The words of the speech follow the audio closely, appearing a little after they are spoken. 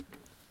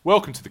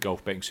Welcome to the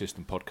Golf Betting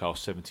System Podcast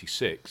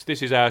 76.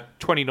 This is our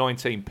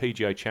 2019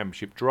 PGA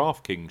Championship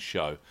DraftKings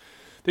show.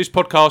 This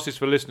podcast is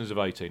for listeners of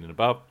 18 and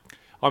above.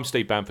 I'm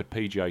Steve Bamford,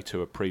 PGA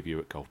Tour preview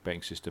at Golf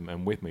Betting System,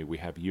 and with me we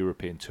have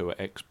European Tour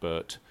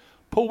expert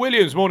Paul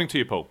Williams. Morning to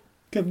you, Paul.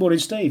 Good morning,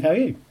 Steve. How are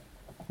you?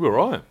 We're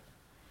all right.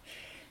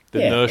 The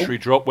nursery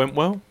drop went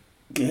well.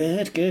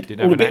 Good. Didn't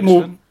have an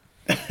accident.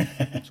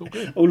 It's all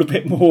good. all a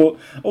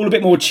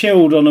bit more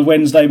chilled on a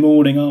Wednesday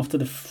morning after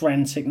the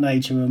frantic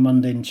nature of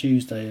Monday and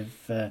Tuesday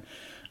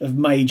of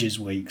majors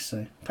week.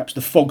 So perhaps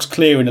the fog's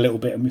clearing a little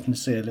bit and we can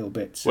see a little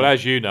bit. Well,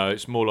 as you know,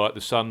 it's more like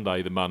the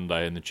Sunday, the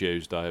Monday, and the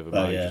Tuesday of a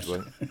majors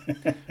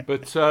week.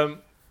 But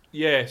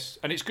yes,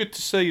 and it's good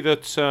to see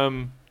that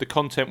the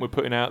content we're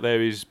putting out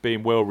there is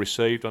being well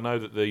received. I know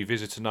that the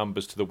visitor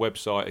numbers to the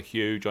website are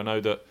huge. I know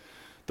that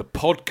the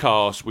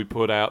podcast we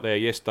put out there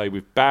yesterday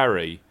with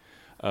Barry,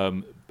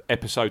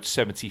 episode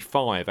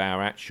 75,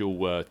 our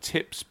actual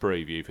tips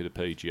preview for the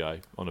PGA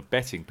on a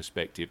betting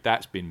perspective,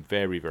 that's been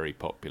very, very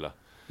popular.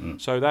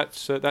 So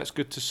that's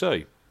good to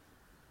see.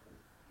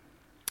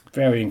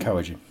 Very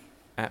encouraging.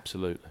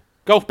 Absolutely.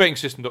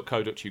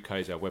 Golfbettingsystem.co.uk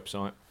is our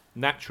website.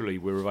 Naturally,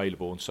 we're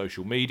available on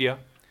social media.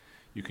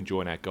 You can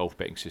join our Golf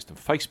Betting System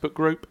Facebook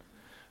group.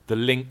 The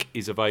link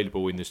is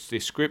available in the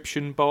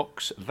description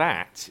box.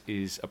 That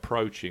is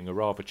approaching a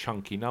rather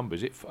chunky number.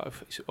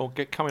 It's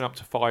coming up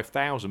to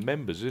 5,000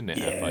 members, isn't it?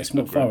 Yeah, it's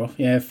not far off.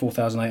 Yeah,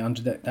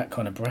 4,800, that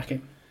kind of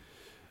bracket.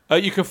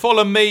 You can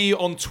follow me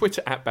on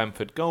Twitter at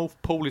Bamford Golf.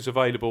 Paul is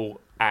available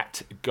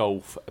at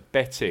Golf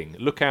Betting.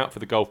 Look out for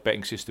the Golf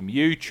Betting System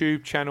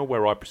YouTube channel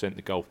where I present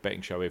the Golf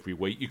Betting Show every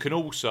week. You can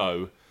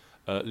also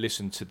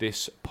listen to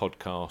this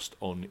podcast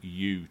on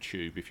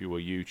YouTube if you're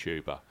a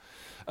YouTuber.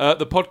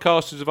 The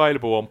podcast is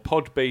available on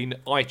Podbean,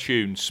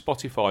 iTunes,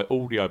 Spotify,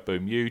 Audio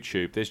Boom,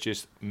 YouTube. There's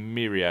just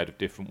myriad of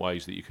different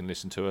ways that you can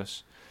listen to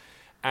us.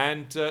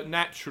 And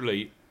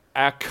naturally,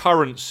 our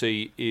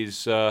currency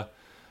is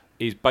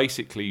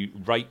basically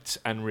rate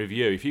and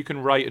review. If you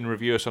can rate and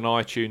review us on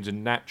iTunes,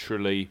 and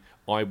naturally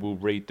I will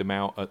read them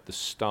out at the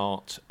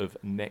start of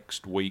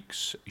next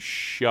week's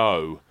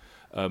show.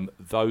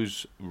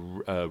 Those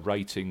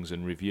ratings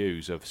and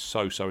reviews are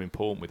so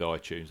important with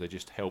iTunes. They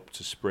just help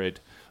to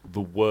spread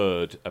the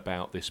word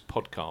about this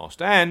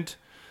podcast, and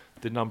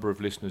the number of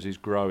listeners is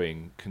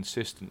growing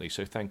consistently,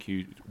 so thank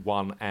you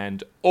one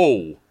and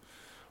all.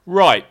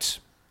 Right,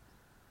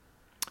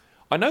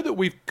 I know that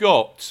we've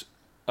got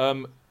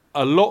a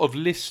lot of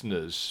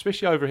listeners,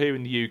 especially over here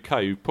in the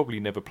UK, who've probably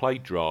never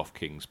played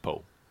DraftKings,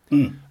 Paul.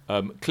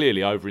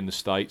 Clearly over in the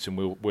States, and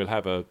we'll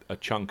have a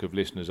chunk of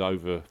listeners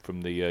over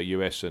from the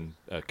US and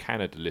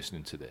Canada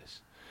listening to this.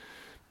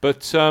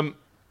 But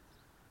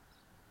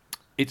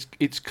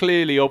it's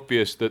clearly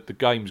obvious that the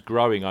game's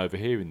growing over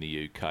here in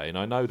the UK, and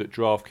I know that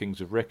DraftKings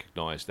have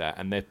recognised that,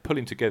 and they're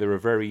pulling together a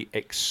very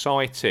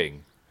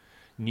exciting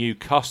new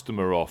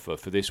customer offer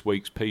for this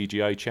week's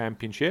PGA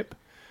Championship.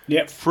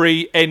 Yep.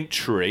 Free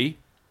entry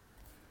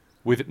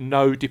with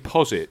no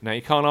deposit. Now,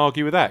 you can't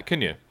argue with that,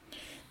 can you?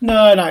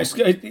 No, it's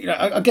good.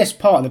 I guess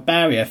part of the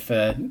barrier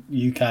for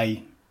UK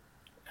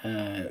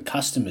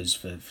customers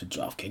for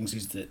DraftKings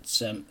is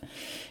that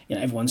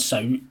everyone's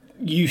so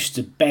used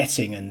to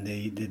betting and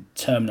the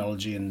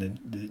terminology and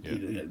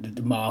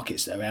the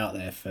markets that are out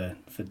there for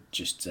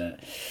just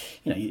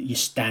your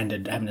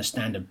standard, having a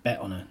standard bet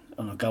on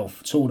a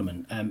golf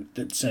tournament,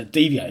 that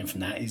deviating from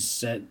that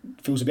is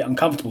feels a bit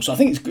uncomfortable. So I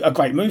think it's a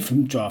great move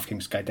from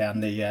DraftKings to go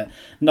down the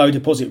no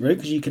deposit route,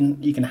 because you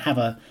can have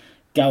a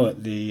go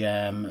at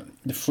the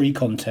free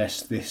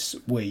contest this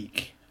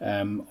week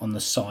on the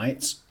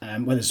site,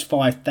 where there's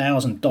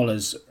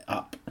 $5,000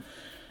 up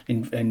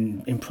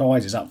in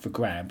prizes up for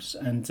grabs,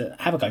 and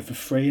have a go for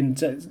free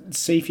and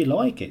see if you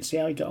like it, see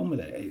how you get on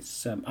with it.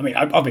 It's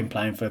I've been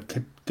playing for a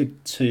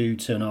good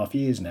 2.5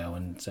 years now,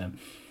 and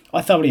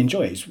I thoroughly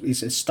enjoy it.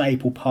 It's a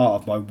staple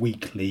part of my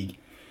weekly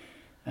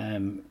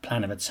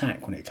plan of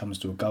attack when it comes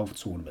to a golf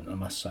tournament, I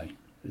must say.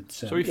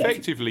 So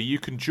effectively, you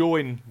can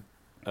join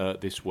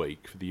this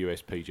week for the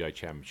US PGA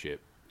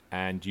Championship,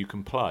 and you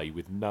can play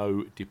with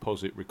no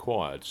deposit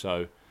required.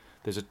 So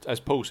as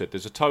Paul said,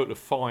 there's a total of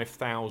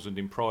 5,000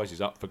 in prizes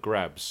up for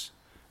grabs,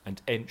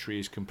 and entry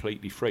is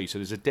completely free. So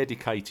there's a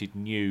dedicated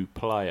new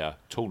player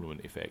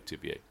tournament,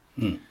 effectively.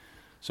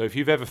 So if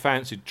you've ever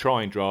fancied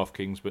trying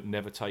DraftKings but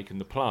never taken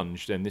the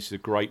plunge, then this is a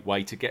great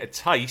way to get a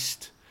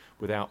taste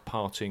without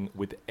parting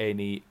with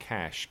any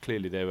cash.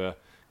 Clearly there are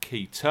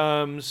key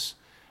terms,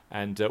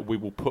 and we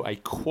will put a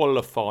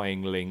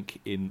qualifying link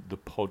in the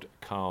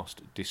podcast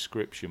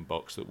description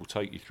box that will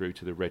take you through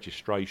to the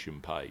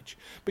registration page.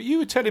 But you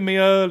were telling me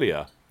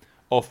earlier,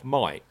 off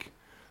mic,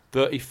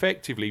 that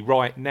effectively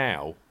right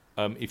now,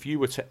 if you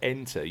were to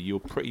enter, you're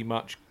pretty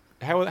much...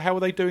 How are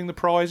they doing the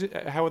prize?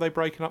 How are they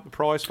breaking up the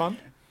prize fund?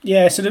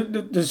 Yeah, so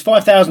there's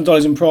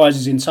 $5,000 in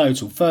prizes in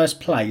total. First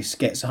place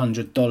gets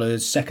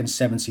 $100, second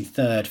 70,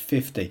 third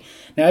 50.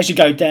 Now, as you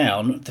go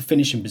down the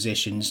finishing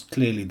positions,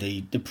 clearly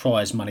the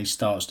prize money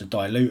starts to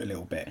dilute a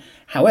little bit.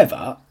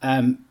 However,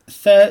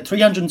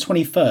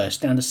 321st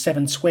down to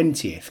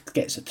 720th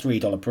gets a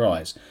 $3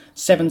 prize.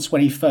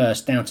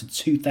 721st down to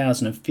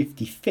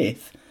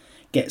 2055th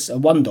gets a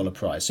 $1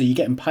 prize. So you're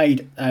getting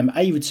paid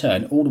a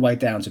return all the way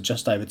down to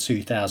just over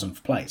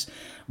 2000th place.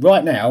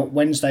 Right now,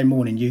 Wednesday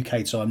morning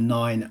UK time,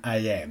 9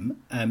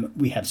 a.m,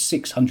 we have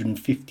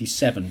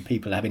 657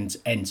 people having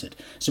entered.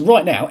 So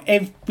right now,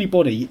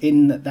 everybody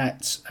in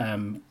that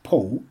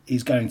pool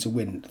is going to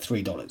win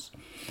 $3.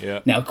 Yeah.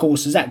 Now, of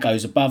course, as that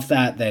goes above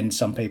that, then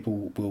some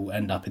people will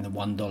end up in the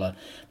 $1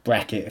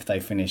 bracket if they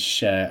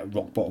finish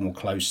rock bottom or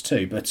close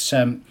to. But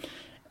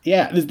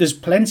yeah, there's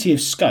plenty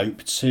of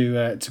scope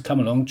to come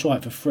along, try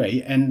it for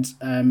free, and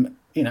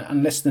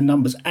unless the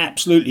numbers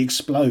absolutely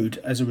explode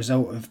as a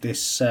result of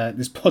this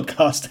this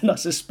podcast, then I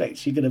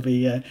suspect you're going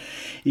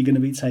to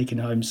be taking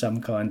home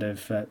some kind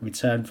of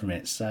return from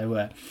it.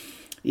 So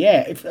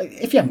yeah,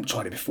 if you haven't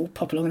tried it before,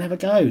 pop along and have a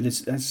go.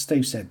 As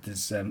Steve said,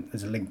 there's a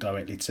link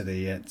directly to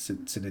the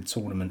to the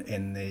tournament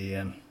in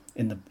the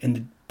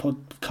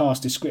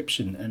podcast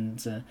description,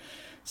 and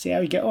see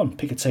how you get on.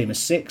 Pick a team of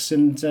 6,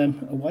 and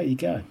away you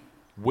go.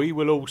 We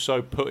will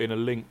also put in a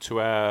link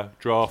to our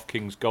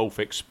DraftKings Golf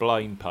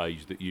Explain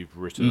page that you've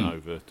written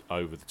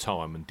over the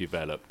time and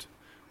developed,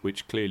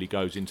 which clearly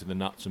goes into the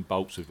nuts and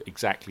bolts of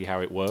exactly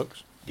how it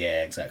works.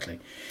 Yeah, exactly.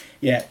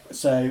 Yeah,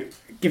 so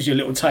it gives you a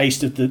little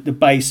taste of the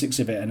basics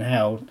of it and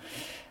how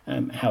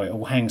it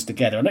all hangs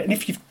together. And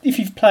if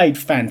you've played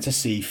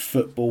fantasy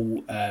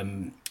football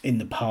in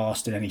the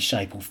past in any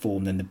shape or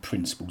form, then the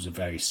principles are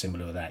very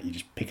similar to that. You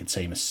just pick a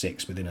team of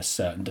 6 within a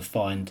certain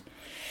defined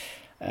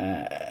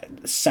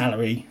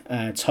salary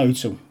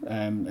total,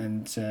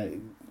 and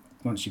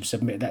once you've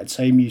submitted that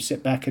team, you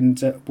sit back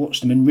and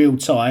watch them in real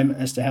time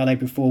as to how they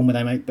perform, where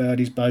they make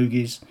birdies,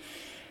 bogeys,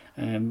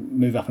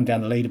 move up and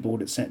down the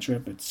leaderboard, etc.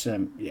 But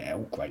yeah,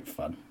 all great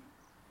fun.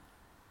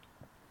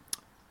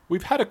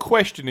 We've had a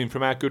question in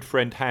from our good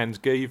friend Hans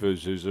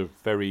Gevers, who's a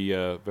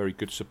very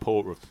good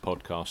supporter of the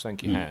podcast.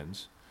 Thank you,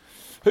 Hans.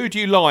 Who do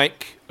you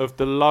like of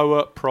the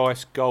lower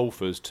price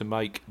golfers to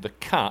make the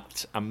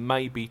cut and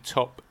maybe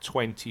top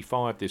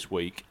 25 this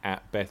week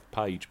at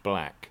Bethpage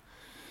Black?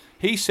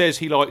 He says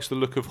he likes the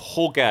look of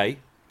Jorge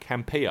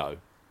Campillo.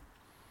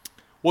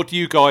 What do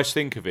you guys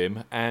think of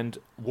him, and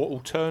what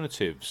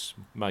alternatives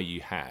may you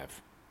have?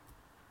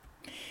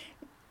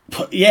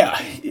 Yeah,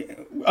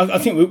 I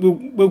think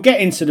we'll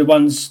get into the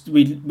ones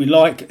we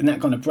like in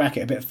that kind of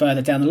bracket a bit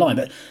further down the line.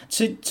 But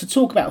to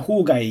talk about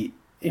Jorge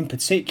in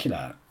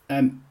particular,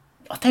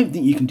 I don't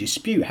think you can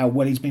dispute how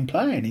well he's been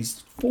playing. His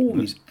form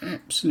is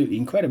absolutely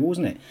incredible,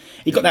 isn't it?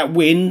 He got that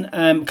win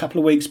a couple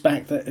of weeks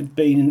back that he'd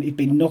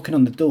been knocking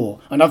on the door.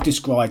 And I've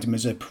described him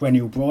as a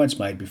perennial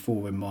bridesmaid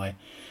before in my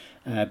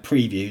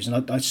previews.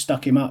 And I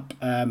stuck him up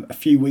a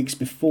few weeks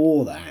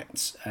before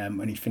that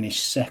when he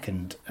finished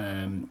second.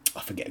 I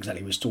forget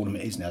exactly which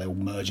tournament it is now. They all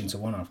merge into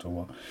one after a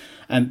while.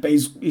 But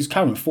his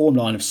current form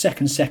line of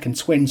second,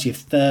 20th,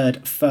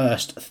 third,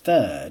 first,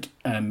 third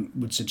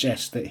would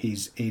suggest that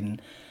he's in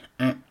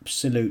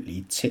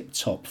absolutely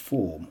tip-top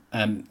form.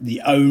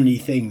 The only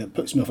thing that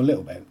puts me off a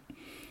little bit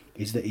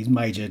is that his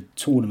major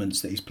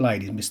tournaments that he's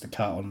played, he's missed the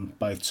cut on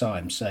both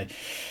times. So,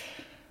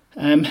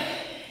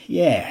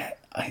 yeah,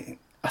 I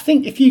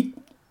think if you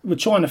were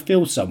trying to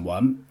fill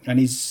someone, and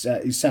his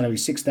salary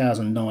is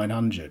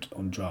 $6,900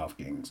 on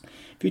DraftKings,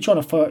 if you're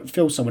trying to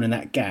fill someone in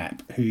that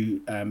gap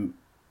who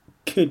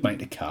could make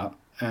the cut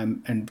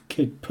and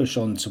could push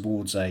on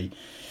towards a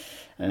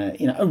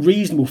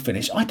reasonable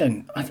finish, I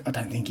don't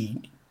think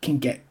he can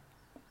get.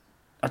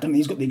 I don't think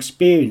he's got the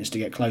experience to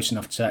get close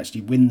enough to actually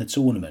win the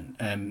tournament.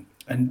 And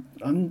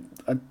I'm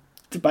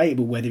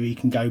debatable whether he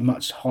can go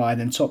much higher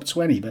than top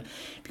 20. But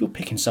if you're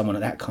picking someone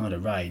at that kind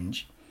of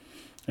range,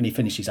 and he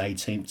finishes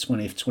 18th,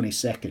 20th,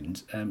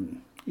 22nd,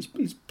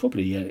 he's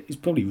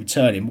probably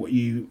returning what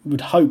you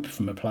would hope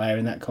from a player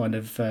in that kind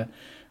of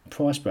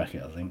price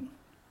bracket, I think.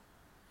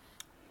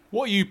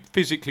 What are you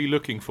physically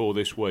looking for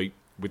this week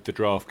with the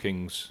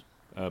DraftKings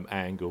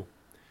angle?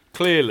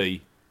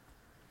 Clearly,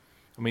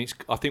 I mean,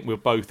 I think we'll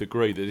both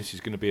agree that this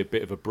is going to be a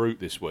bit of a brute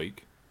this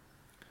week.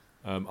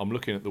 I'm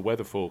looking at the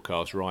weather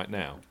forecast right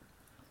now.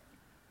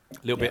 A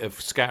little bit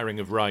of scattering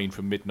of rain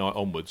from midnight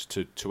onwards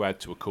to add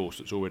to a course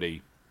that's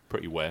already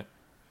pretty wet.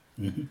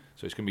 Mm-hmm.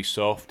 So it's going to be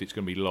soft, it's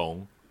going to be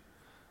long.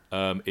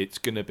 It's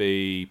going to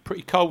be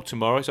pretty cold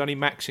tomorrow. It's only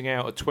maxing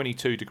out at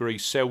 22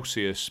 degrees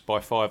Celsius by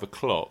 5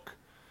 o'clock.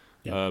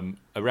 Yep.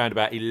 Around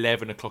about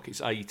 11 o'clock,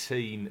 it's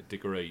 18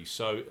 degrees.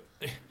 So,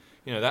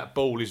 that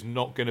ball is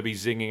not going to be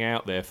zinging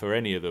out there for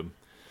any of them.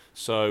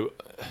 So,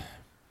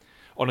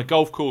 on a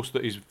golf course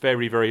that is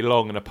very, very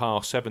long and a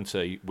par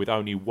 70 with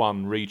only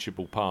one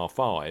reachable par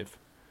 5,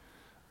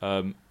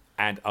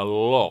 and a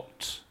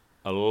lot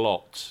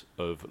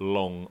of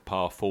long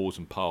par 4s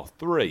and par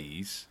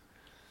 3s,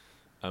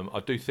 I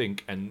do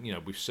think, and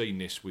we've seen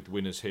this with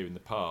winners here in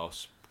the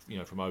past,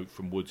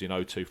 from Woods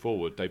in '02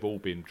 forward, they've all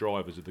been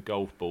drivers of the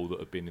golf ball that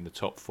have been in the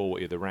top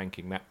 40 of the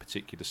ranking that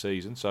particular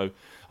season. So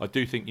I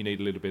do think you need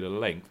a little bit of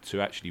length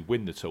to actually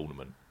win the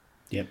tournament.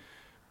 Yep.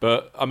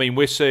 But I mean,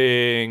 we're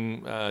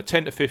seeing 10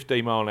 to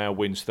 15 mile an hour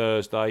winds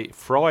Thursday.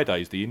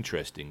 Friday's the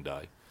interesting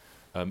day.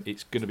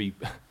 It's going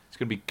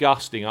to be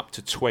gusting up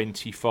to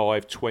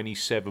 25,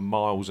 27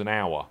 miles an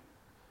hour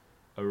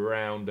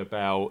around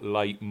about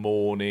late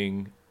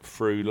morning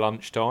through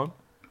lunchtime.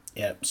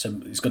 Yeah, so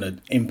it's going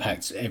to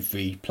impact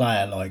every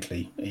player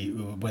likely,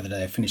 whether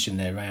they're finishing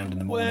their round in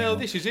the morning. Well,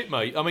 this is it,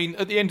 mate. I mean,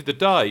 at the end of the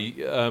day,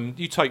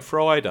 you take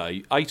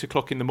Friday, 8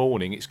 o'clock in the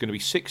morning, it's going to be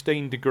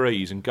 16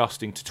 degrees and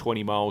gusting to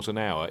 20 miles an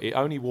hour. It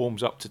only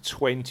warms up to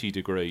 20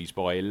 degrees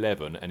by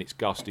 11, and it's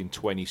gusting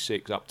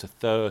 26 up to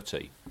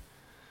 30.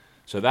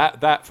 So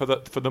that for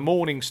the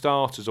morning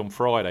starters on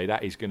Friday,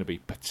 that is going to be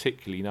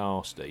particularly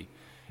nasty.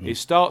 It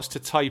starts to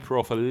taper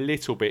off a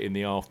little bit in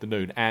the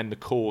afternoon, and the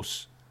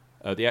course...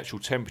 the actual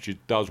temperature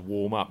does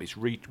warm up. It's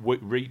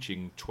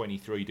reaching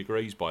 23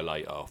 degrees by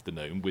late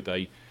afternoon with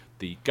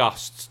the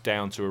gusts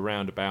down to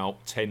around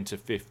about 10 to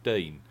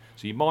 15.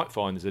 So you might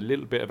find there's a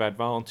little bit of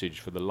advantage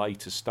for the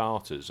later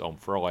starters on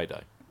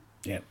Friday.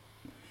 Yeah.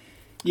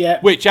 Yeah.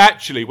 Which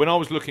actually, when I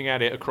was looking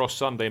at it across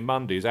Sunday and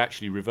Monday, is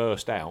actually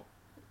reversed out.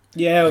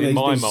 Yeah. In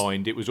my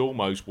mind, it was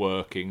almost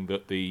working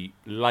that the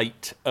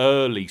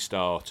early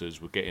starters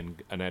were getting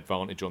an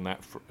advantage on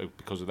that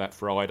because of that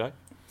Friday.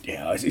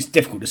 Yeah, it's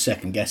difficult to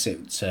second guess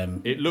it.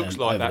 It looks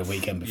like over that the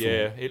weekend before.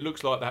 Yeah, it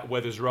looks like that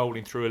weather's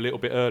rolling through a little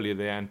bit earlier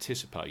than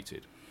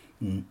anticipated.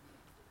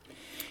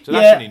 So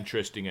that's an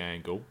interesting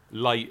angle.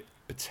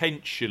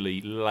 Potentially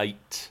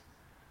late,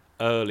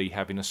 early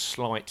having a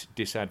slight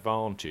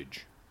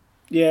disadvantage.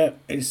 Yeah,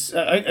 it's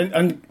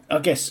and I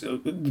guess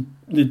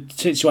the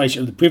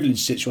situation, the privileged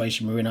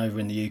situation we're in over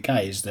in the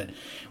UK is that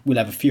we'll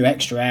have a few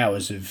extra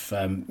hours of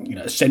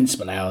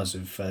sensible hours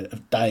of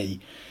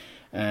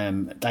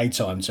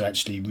daytime to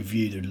actually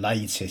review the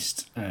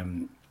latest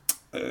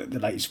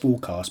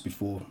forecast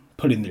before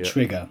pulling the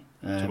trigger.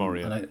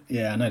 Tomorrow,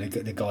 I know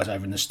the guys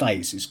over in the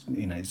States.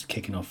 It's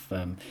kicking off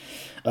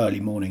early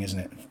morning, isn't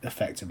it?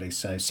 Effectively,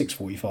 so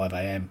 6:45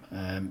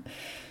 a.m.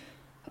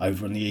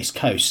 Over on the East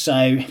Coast.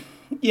 So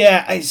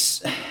yeah,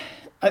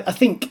 I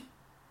think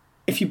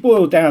if you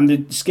boil down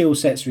the skill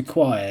sets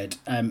required,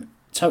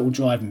 total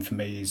driving for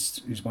me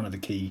is one of the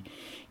key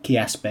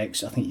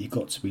aspects. I think you've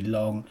got to be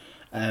long.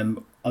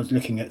 I was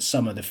looking at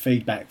some of the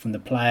feedback from the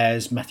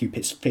players. Matthew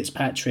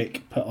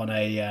Fitzpatrick put on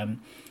a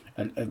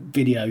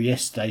video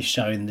yesterday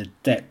showing the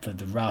depth of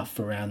the rough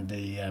around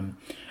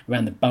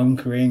the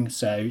bunkering.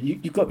 So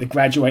you've got the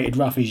graduated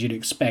rough as you'd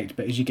expect,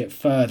 but as you get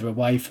further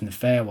away from the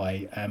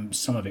fairway,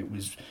 some of it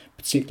was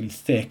particularly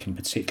thick and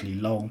particularly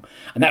long,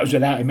 and that was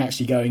without him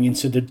actually going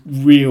into the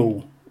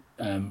real.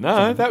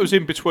 That was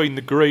in between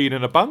the green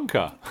and a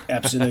bunker.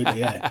 Absolutely,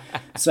 yeah.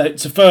 So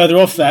to further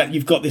off that,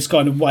 you've got this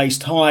kind of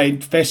waist-high,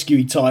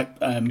 fescue type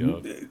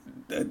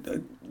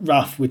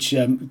rough, which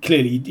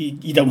clearly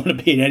you don't want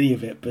to be in any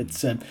of it.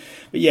 But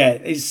yeah,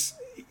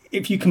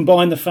 if you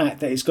combine the fact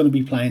that it's going to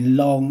be playing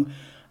long,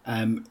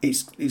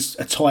 it's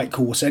a tight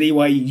course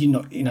anyway.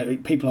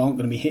 People aren't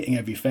going to be hitting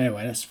every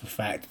fairway. That's for a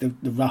fact.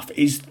 The rough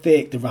is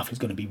thick. The rough is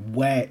going to be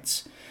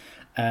wet.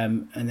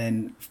 And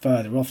then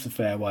further off the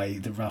fairway,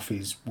 the rough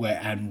is wet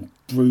and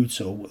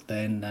brutal.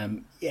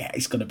 Then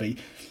it's going to be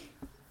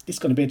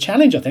a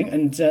challenge, I think.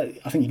 And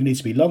I think you need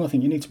to be long. I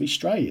think you need to be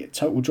straight.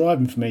 Total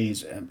driving for me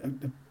is a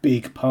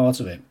big part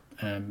of it.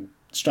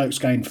 Strokes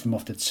gained from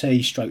off the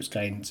tee, strokes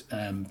gained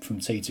from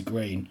tee to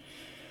green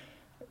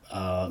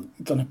are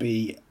going to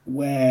be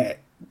where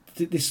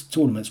this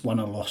tournament's won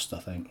or lost, I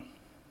think.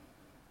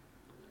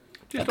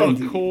 Just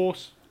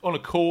on a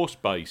course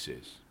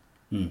basis.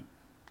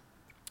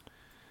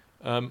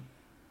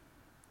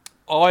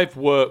 I've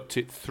worked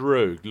it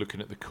through looking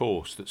at the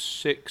course that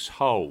 6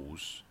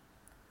 holes,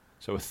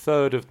 so a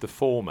third of the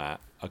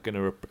format, are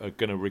going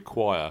to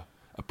require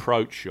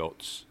approach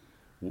shots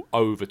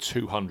over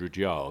 200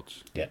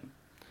 yards. Yeah,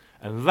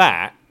 and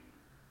that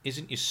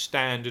isn't your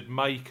standard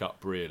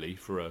makeup really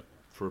for a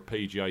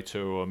PGA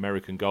Tour or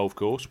American golf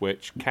course,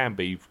 which can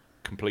be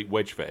complete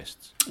wedge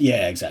fests.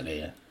 Yeah, exactly.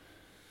 Yeah.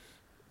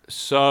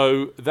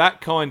 So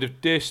that kind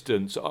of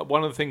distance,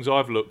 one of the things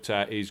I've looked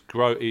at is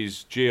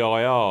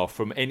GIR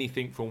from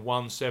anything from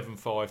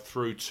 175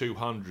 through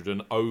 200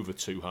 and over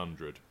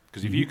 200.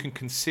 Because if you can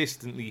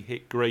consistently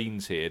hit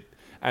greens here,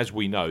 as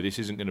we know, this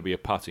isn't going to be a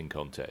putting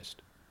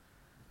contest.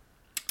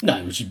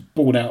 No, which is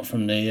borne out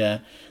from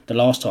the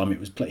last time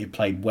it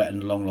played wet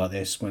and long like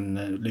this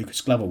when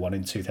Lucas Glover won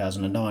in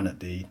 2009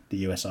 at the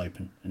US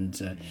Open.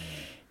 And,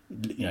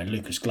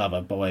 Lucas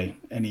Glover, by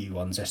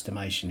anyone's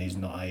estimation, is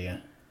not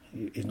a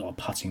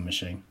putting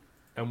machine.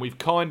 And we've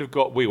kind of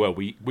got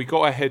we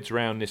got our heads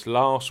around this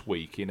last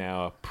week in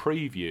our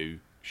preview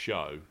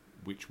show,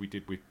 which we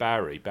did with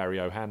Barry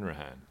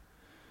O'Hanrahan,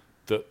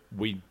 that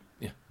we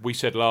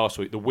said last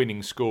week the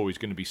winning score is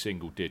going to be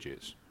single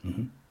digits.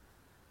 Mm-hmm.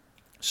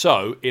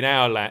 So in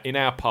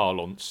our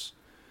parlance,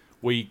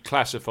 we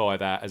classify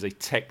that as a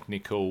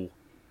technical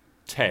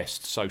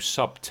test, so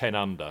sub 10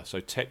 under,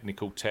 so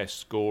technical test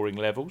scoring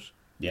levels.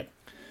 Yep.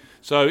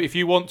 So if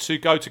you want to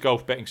go to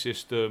Golf Betting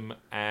System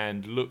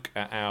and look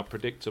at our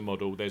predictor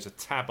model, there's a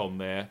tab on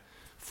there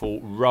for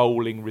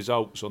rolling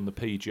results on the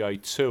PGA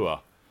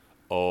Tour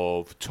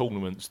of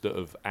tournaments that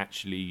have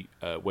actually,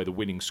 where the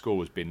winning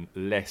score has been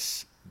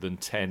less than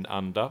 10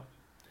 under.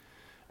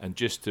 And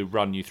just to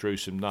run you through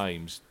some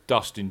names,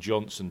 Dustin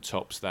Johnson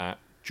tops that,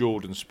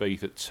 Jordan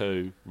Spieth at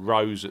 2,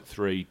 Rose at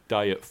 3,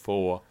 Day at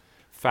 4,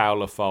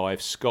 Fowler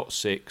 5, Scott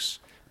 6,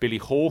 Billy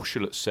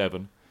Horschel at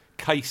 7,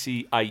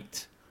 Casey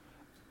 8,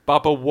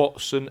 Bubba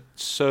Watson,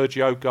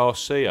 Sergio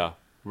Garcia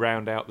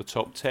round out the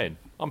top 10.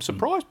 I'm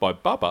surprised by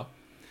Bubba,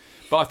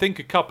 but I think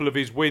a couple of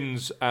his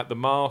wins at the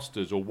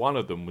Masters, or one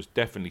of them, was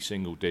definitely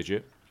single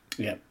digit.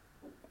 Yeah,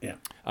 yeah.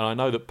 And I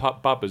know that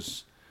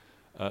Bubba's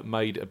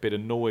made a bit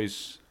of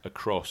noise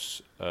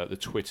across the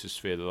Twitter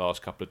sphere the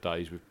last couple of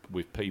days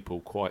with people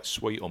quite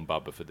sweet on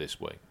Bubba for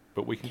this week.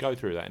 But we can go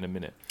through that in a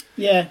minute.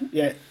 Yeah,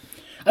 yeah.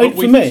 I mean,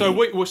 for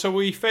me, so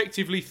we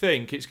effectively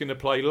think it's going to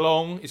play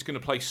long, it's going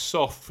to play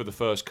soft for the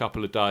first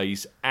couple of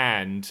days,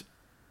 and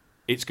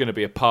it's going to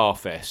be a par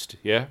fest.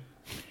 Yeah,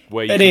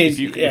 where if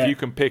you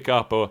can pick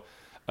up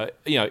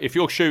if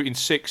you're shooting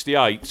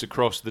 68s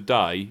across the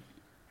day,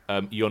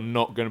 you're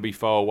not going to be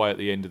far away at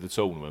the end of the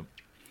tournament.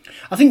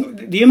 I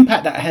think the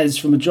impact that has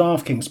from a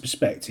DraftKings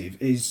perspective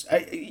is,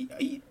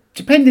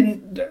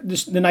 depending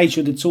the nature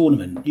of the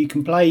tournament, you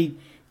can play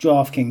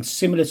DraftKings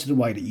similar to the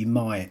way that you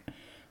might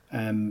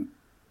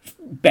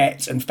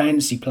bet and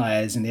fancy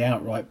players in the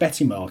outright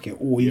betting market,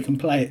 or you can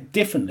play it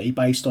differently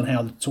based on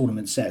how the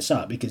tournament sets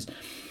up, because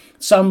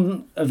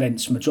some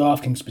events from a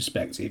DraftKings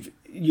perspective,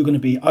 you're going to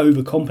be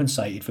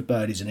overcompensated for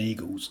birdies and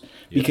eagles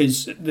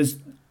because there's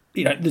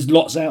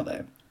lots out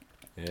there.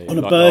 Yeah, on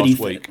a like birdie last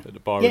week at the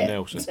Byron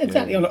Nelson.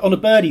 Exactly. Yeah. On a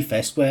birdie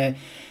fest where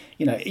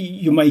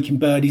you're making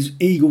birdies,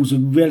 eagles are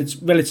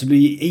relatively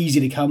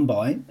easy to come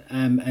by,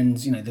 and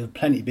there are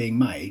plenty being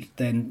made.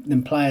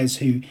 Then players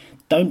who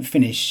don't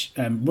finish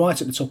right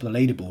at the top of the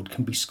leaderboard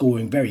can be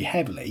scoring very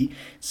heavily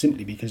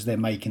simply because they're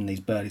making these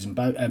birdies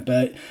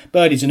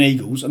and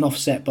eagles, and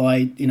offset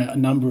by a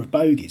number of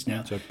bogeys.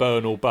 Now, so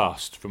burn or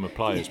bust from a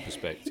player's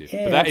perspective.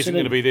 Yeah, but that isn't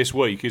going to be this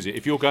week, is it?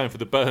 If you're going for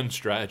the burn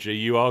strategy,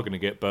 you are going to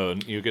get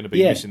burned. You're going to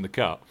be missing the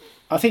cut.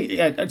 I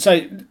think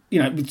so.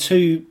 With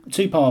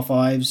two par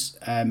fives,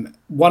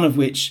 one of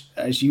which,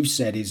 as you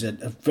said, is a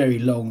very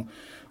long,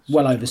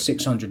 well over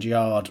 600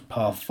 yard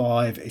par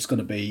 5. It's going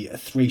to be a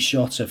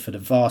 3-shotter for the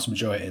vast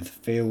majority of the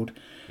field.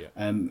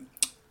 Yeah.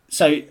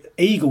 So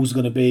eagles are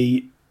going to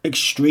be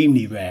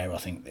extremely rare, I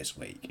think, this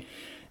week.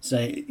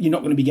 So you're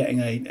not going to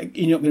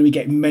be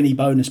getting many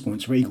bonus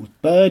points for eagles.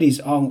 Birdies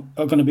are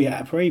going to be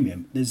at a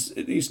premium.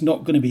 It's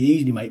not going to be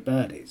easy to make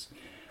birdies.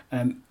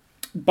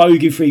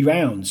 Bogey-free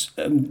rounds,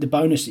 the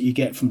bonus that you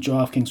get from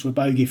DraftKings for a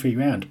bogey-free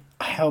round,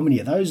 how many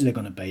of those are there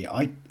going to be?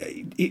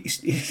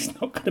 It's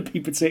not going to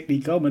be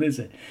particularly common, is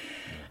it?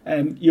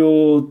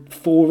 Your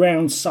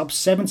 4-round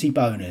sub-70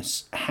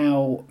 bonus,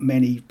 how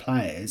many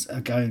players are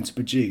going to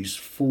produce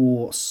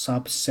 4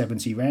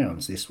 sub-70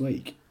 rounds this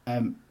week?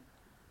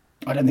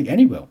 I don't think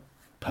any will,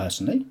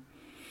 personally.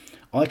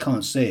 I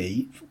can't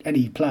see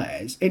any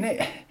players in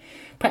it.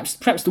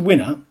 Perhaps the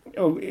winner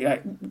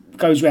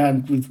goes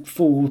round with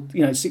 4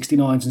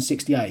 69s and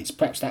 68s.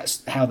 Perhaps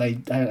that's how they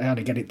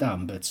get it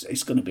done, but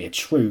it's going to be a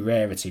true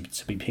rarity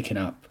to be picking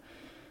up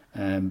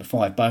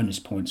 5 bonus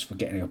points for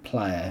getting a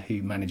player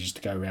who manages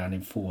to go around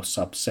in 4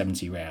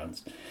 sub-70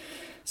 rounds.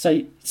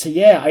 So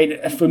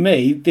yeah, for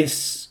me,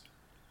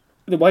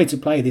 the way to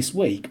play this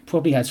week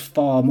probably has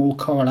far more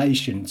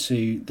correlation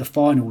to the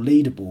final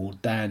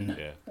leaderboard than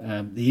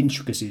the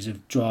intricacies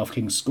of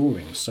DraftKings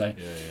scoring. So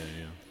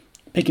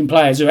picking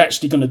players who are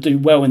actually going to do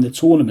well in the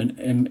tournament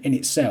in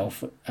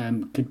itself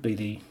could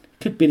be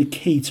the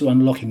key to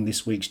unlocking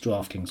this week's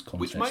DraftKings contest.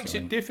 Which makes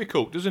it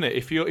difficult, doesn't it?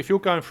 If you're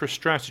going for a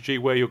strategy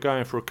where you're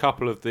going for a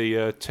couple of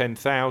the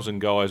 10,000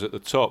 guys at the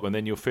top, and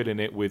then you're filling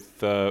it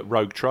with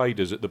rogue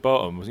traders at the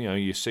bottom, your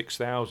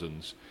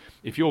 6,000s.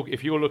 If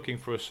you're looking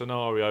for a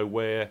scenario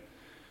where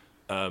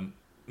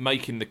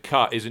making the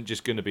cut isn't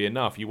just going to be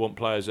enough, you want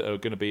players that are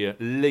going to be at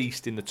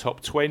least in the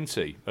top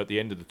 20 at the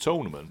end of the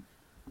tournament.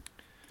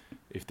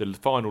 If the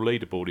final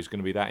leaderboard is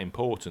going to be that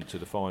important to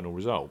the final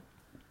result.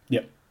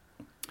 Yep.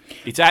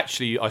 It's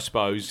actually, I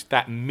suppose,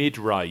 that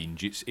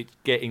mid-range. It's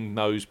getting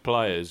those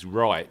players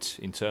right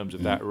in terms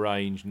of that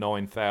range,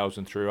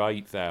 9,000 through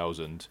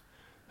 8,000,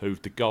 who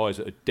the guys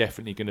that are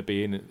definitely going to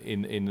be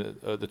in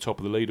at the top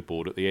of the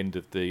leaderboard at the end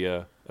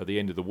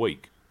of the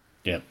week.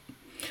 Yeah.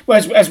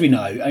 Well, as we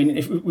know, I mean,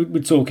 if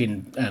we're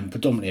talking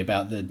predominantly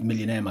about the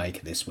Millionaire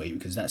Maker this week,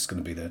 because that's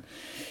going to be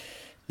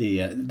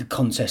the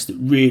contest that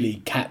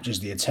really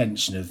captures the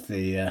attention of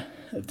the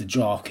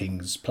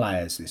DraftKings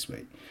players this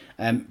week.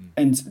 And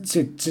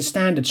to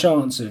stand a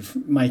chance of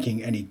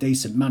making any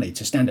decent money,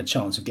 to stand a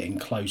chance of getting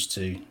close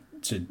to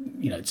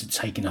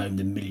taking home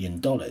the $1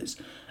 million,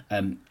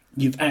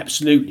 you've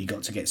absolutely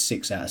got to get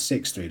 6 out of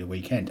 6 through the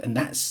weekend, and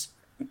that's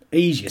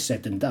easier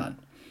said than done.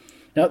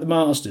 Now at the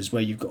Masters,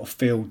 where you've got a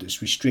field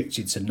that's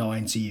restricted to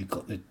 90, you've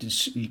got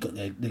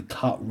the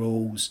cut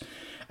rules.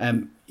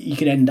 You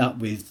can end up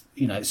with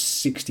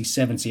 60,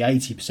 70,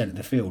 80% of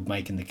the field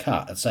making the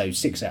cut. So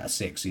 6 out of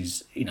 6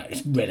 is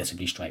it's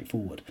relatively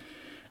straightforward.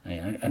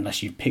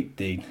 Unless you've picked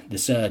the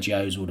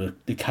Sergios or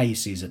the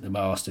Cases at the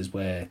Masters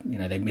where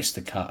they miss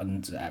the cut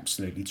and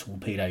absolutely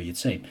torpedo your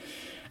team.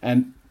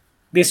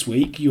 This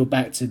week you're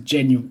back to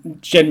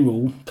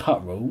general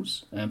cut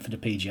rules for the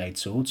PGA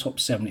Tour, top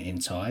 70 in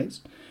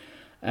ties.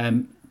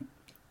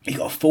 You've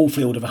got a full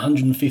field of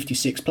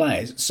 156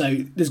 players,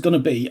 so there's going to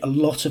be a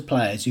lot of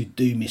players who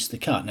do miss the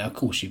cut. Now, of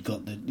course, you've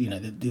got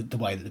the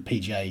way that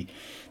the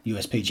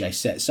US PGA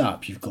sets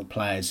up. You've got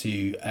players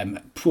who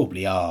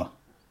probably are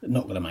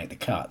not going to make the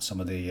cut. Some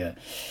of the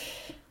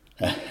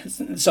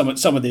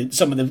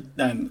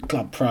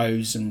club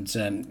pros and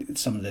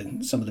some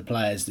of the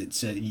players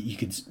that you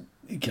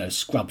could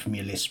scrub from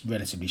your list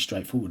relatively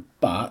straightforward,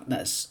 but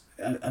that's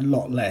a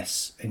lot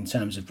less in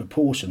terms of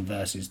proportion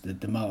versus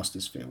the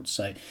Masters field.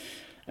 So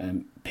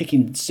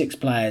picking 6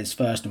 players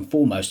first and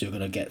foremost who are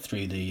going to get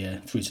through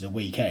to the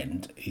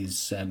weekend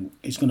is going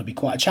to be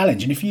quite a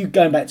challenge. And if you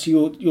going back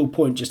to your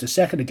point just a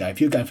second ago,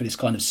 if you're going for this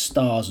kind of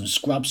stars and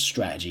scrubs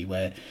strategy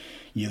where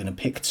you're going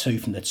to pick 2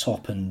 from the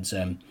top and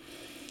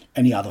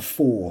any other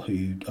 4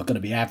 who are going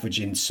to be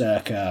averaging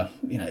circa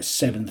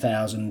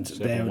 7,000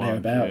 there or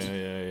thereabouts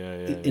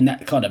in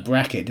that kind of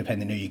bracket,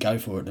 depending who you go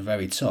for at the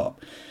very top.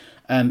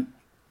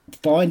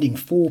 Finding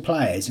 4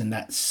 players in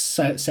that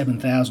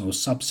 7,000 or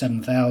sub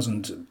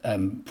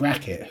 7,000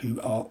 bracket who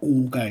are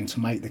all going to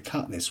make the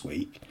cut this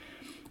week,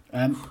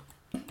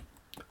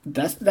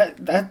 that's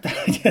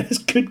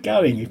good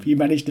going if you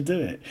manage to do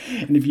it,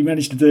 and if you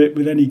manage to do it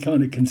with any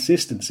kind of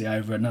consistency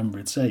over a number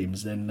of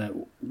teams,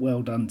 then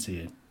well done to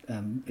you.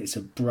 It's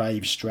a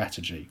brave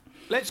strategy.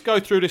 Let's go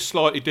through this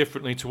slightly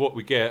differently to what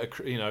we get,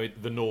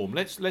 the norm.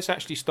 Let's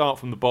actually start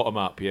from the bottom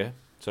up, yeah?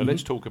 So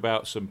let's talk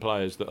about some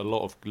players that a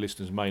lot of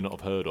listeners may not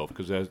have heard of,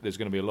 because there's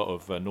going to be a lot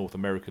of North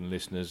American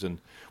listeners, and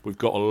we've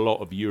got a lot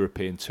of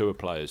European Tour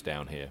players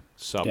down here,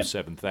 sub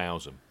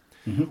 7,000.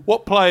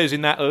 What players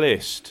in that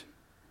list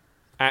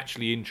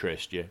actually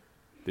interest you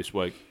this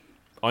week?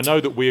 I know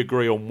that we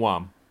agree on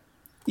one.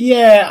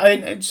 Yeah, I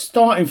mean,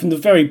 starting from the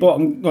very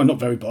bottom, well, not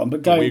very bottom,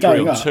 but going up. We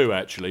agree on 2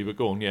 actually, but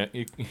go on, yeah,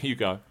 you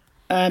go.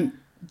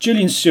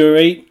 Julian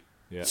Suri.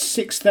 Yeah.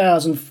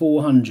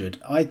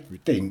 6,400. I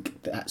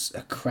think that's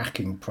a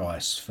cracking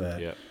price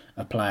for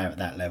a player at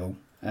that level.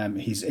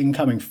 His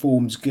incoming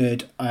form's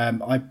good.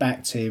 I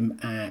backed him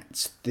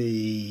at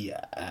the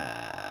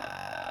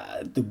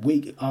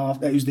week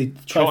after. It was the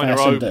China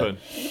Open.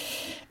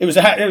 It was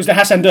the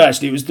Hassan Dur,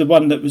 actually. It was the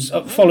one that was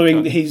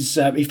following his.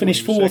 He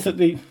finished 4th at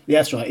the. Yeah,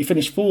 that's right. He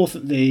finished 4th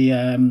at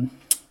the.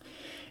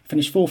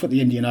 Finished 4th at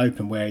the Indian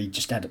Open, where he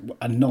just had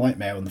a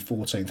nightmare on the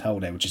 14th hole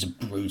there, which is a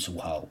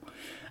brutal hole.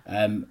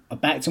 I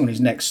backed him on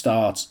his next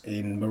start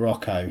in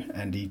Morocco,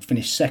 and he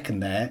finished 2nd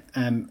there.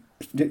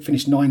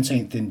 Finished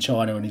 19th in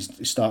China on his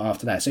start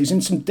after that. So he's in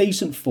some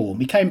decent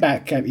form. He came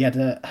back. He had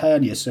a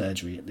hernia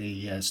surgery at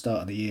the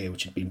start of the year,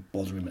 which had been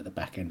bothering him at the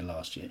back end of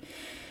last year.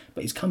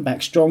 But he's come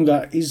back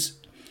stronger. He's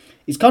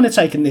kind of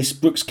taken this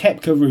Brooks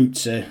Koepka route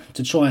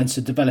to try and to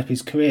develop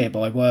his career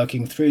by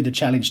working through the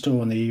Challenge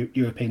Tour on the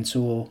European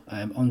Tour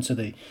onto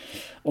the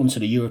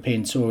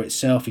European Tour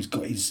itself. He's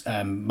got his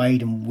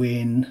maiden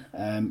win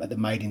at the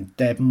Maiden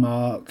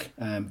Denmark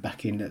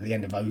back in at the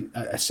end of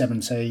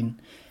 17.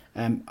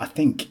 I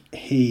think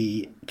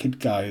he could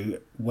go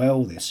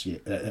well this year,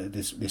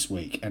 this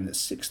week, and at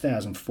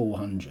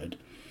 6,400.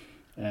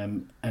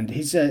 And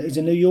he's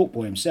a New York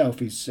boy himself.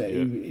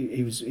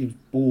 He was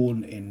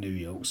born in New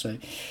York, so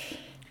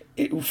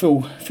it will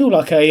feel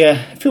like a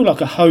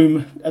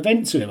home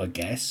event to him, I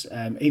guess.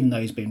 Even though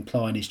he's been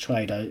plying his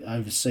trade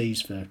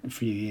overseas for a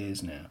few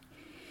years now.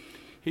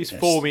 His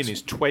form in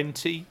is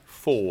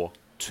 24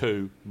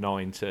 to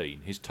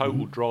 19. His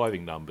total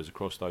driving numbers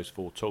across those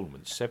 4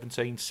 tournaments: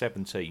 17,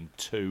 17,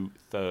 2,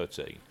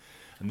 13.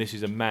 And this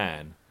is a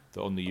man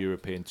that on the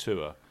European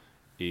Tour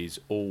is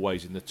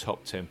always in the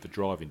top 10 for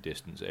driving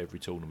distance at every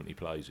tournament he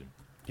plays in.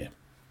 Yeah.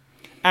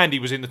 And he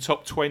was in the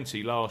top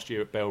 20 last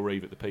year at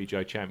Bellerive at the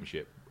PGA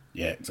Championship.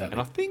 Yeah, exactly. And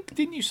I think,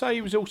 didn't you say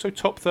he was also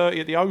top 30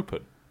 at the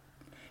Open?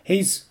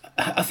 I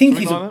think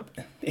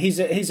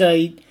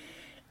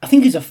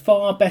he's a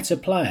far better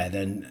player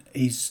than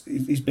he's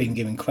been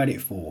given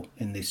credit for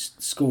in this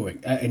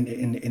scoring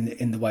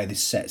in the way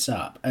this sets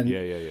up. And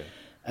yeah.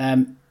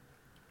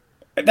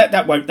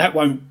 That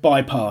won't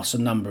bypass a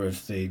number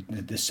of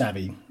the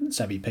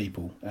savvy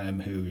people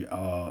who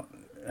are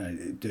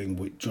doing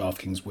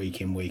DraftKings week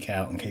in, week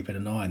out and keeping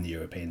an eye on the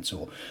European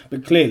Tour.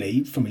 But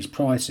clearly, from his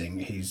pricing,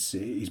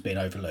 he's been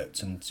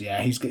overlooked, and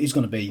he's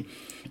going to be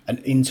an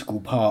integral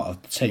part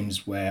of the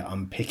teams where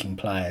I'm picking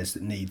players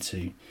that need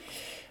to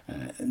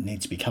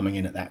be coming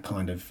in at that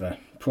kind of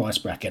price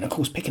bracket. And of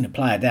course, picking a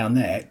player down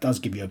there does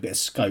give you a bit of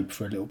scope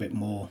for a little bit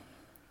more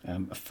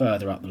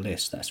further up the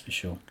list. That's for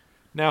sure.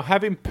 Now,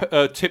 having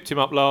tipped him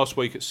up last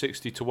week at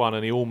 60 to 1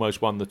 and he almost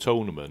won the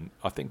tournament,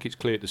 I think it's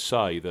clear to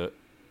say that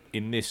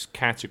in this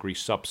category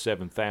sub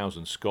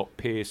 7,000, Scott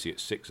Piercy at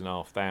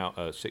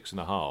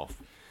 6.5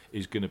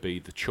 is going to be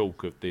the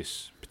chalk of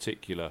this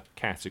particular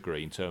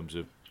category in terms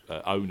of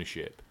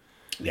ownership.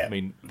 Yeah. I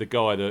mean, the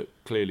guy that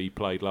clearly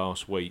played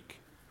last week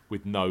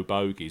with no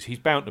bogeys, he's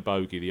bound to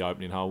bogey the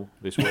opening hole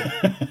this week.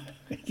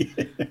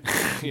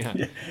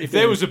 Yeah. If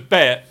there was a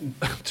bet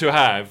to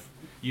have,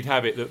 you'd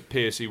have it that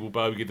Piercy will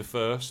bogey the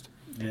first.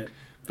 Yeah.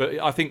 But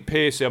I think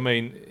Piercy, I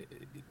mean,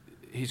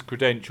 his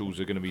credentials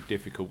are going to be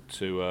difficult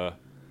to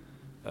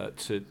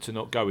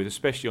not go with,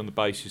 especially on the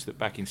basis that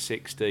back in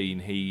 2016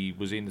 he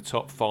was in the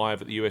top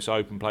 5 at the US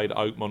Open, played at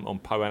Oakmont on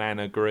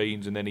Poa-annua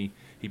greens, and then he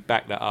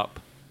backed that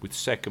up with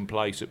second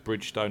place at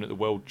Bridgestone at the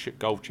World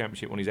Golf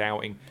Championship on his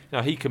outing.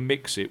 Now, he can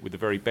mix it with the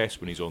very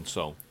best when he's on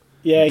song.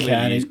 Yeah, he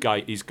can. His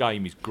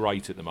game is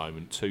great at the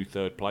moment. 2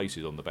 third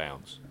places on the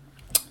bounce.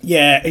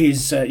 Yeah,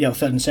 he's third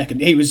and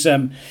second. He was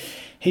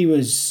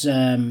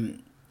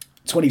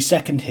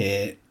 22nd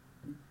here,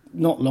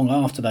 not long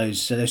after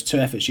those 2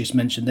 efforts you just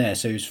mentioned there.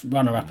 So he was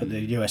runner-up at the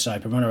US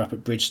Open, runner-up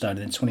at Bridgestone, and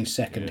then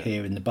 22nd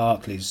here in the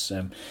Barclays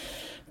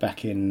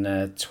back in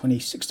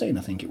 2016,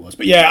 I think it was.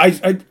 But yeah,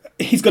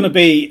 he's going to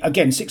be,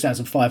 again,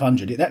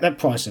 6,500. That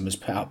pricing was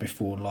put out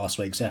before last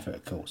week's effort,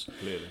 of course.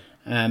 Clearly.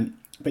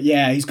 But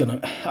yeah, he's going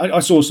to... I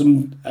saw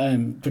some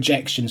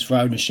projections for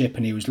ownership,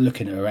 and he was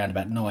looking at around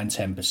about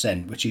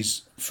 9-10%, which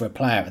is, for a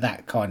player at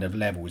that kind of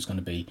level, is going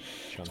to be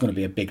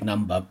a big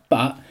number.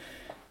 But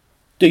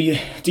do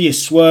you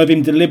swerve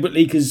him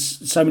deliberately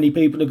because so many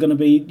people are going to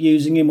be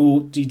using him,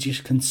 or do you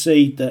just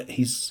concede that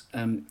he's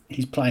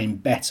playing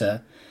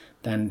better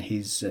than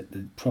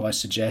the price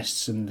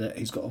suggests, and that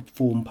he's got to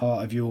form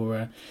part of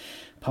your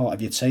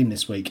team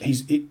this week?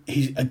 He's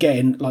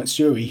again, like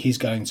Suri, he's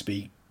going to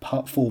be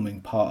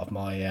forming part of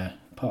my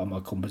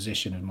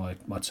composition of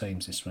my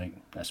teams this week.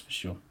 That's for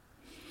sure.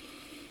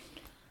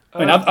 I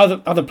mean,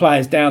 other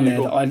players down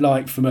there that I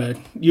like from a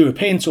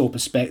European Tour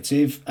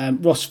perspective,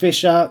 Ross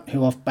Fisher,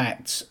 who I've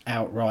backed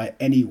outright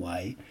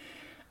anyway.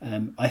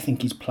 I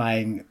think he's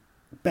playing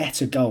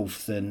better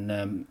golf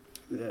than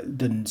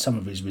some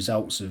of his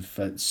results have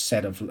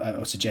said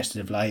or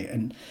suggested of late,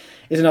 and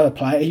is another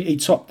player. He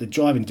topped the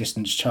driving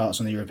distance charts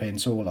on the European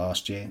Tour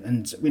last year,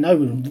 and we know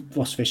when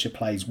Ross Fisher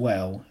plays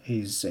well,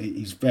 he's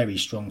very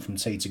strong from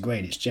tee to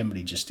green. It's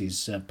generally just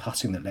his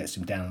putting that lets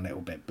him down a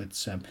little bit.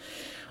 But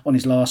on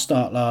his last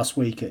start last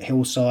week at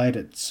Hillside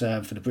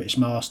for the British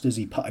Masters,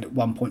 he putted at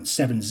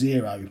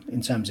 1.70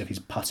 in terms of his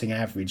putting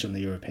average on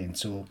the European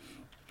Tour.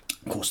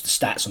 Of course, the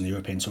stats on the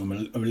European Tour are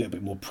a little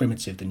bit more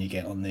primitive than you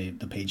get on the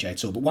PGA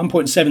Tour. But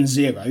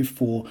 1.70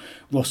 for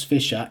Ross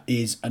Fisher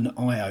is an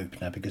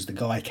eye-opener, because the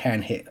guy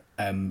can hit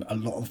a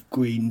lot of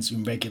greens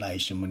in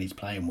regulation when he's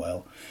playing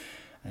well.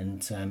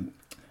 And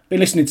been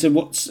listening to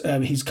what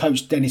his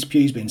coach Dennis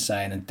Pugh's been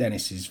saying, and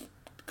Dennis is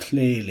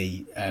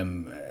clearly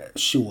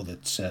sure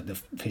that the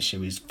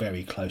Fisher is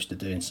very close to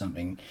doing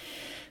something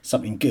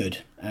good.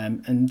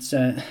 And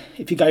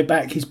if you go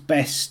back, his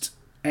best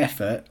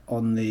effort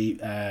on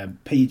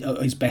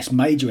his best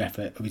major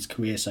effort of his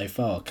career so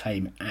far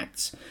came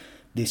at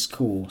this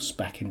course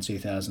back in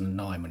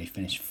 2009 when he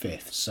finished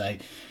 5th. So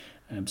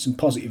some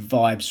positive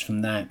vibes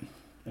from that.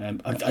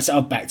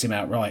 I've backed him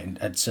outright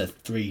at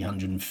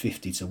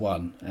 350 to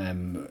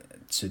 1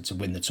 to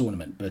win the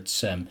tournament,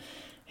 but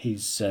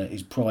his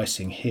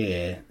pricing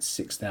here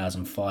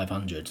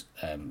 6,500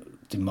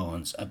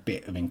 demands a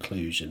bit of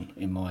inclusion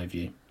in my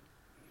view.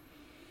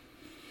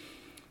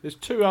 There's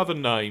 2 other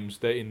names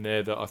that in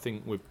there that I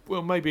think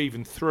maybe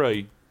even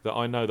 3 that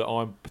I know that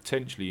I'm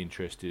potentially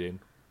interested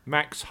in.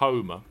 Max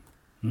Homa,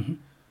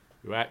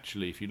 who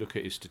actually, if you look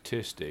at his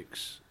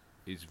statistics,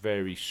 is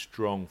very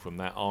strong from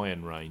that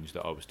iron range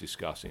that I was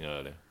discussing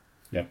earlier.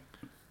 Yeah.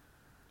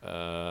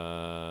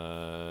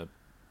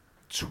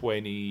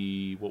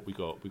 20. What we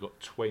got? We got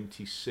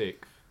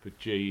 26th for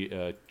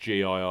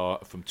GIR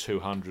from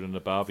 200 and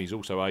above. He's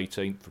also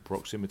 18th for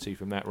proximity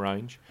from that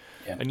range.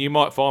 Yeah. And you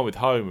might find with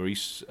Homer,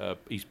 he's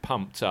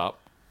pumped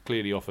up,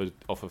 clearly off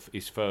of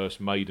his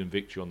first maiden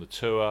victory on the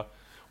tour.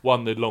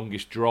 Won the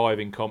longest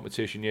driving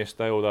competition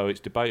yesterday, although it's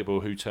debatable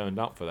who turned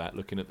up for that,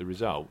 looking at the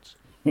results.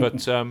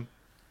 But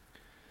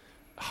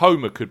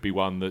Homer could be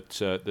one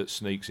that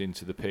sneaks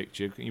into the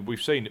picture.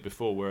 We've seen it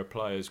before where a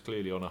player's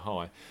clearly on a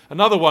high.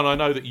 Another one I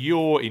know that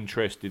you're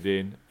interested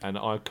in, and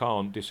I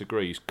can't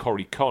disagree, is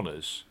Corey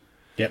Connors.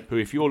 Yep. Who,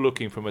 if you're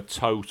looking from a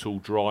total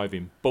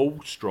driving ball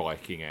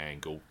striking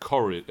angle,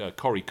 Corey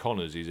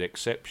Connors is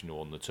exceptional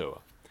on the tour.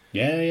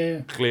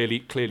 Yeah.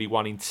 Clearly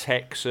won in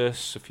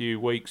Texas a few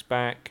weeks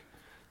back.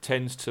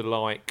 Tends to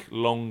like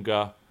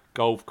longer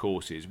golf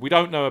courses. We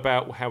don't know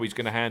about how he's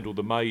going to handle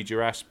the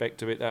major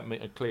aspect of it.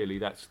 Clearly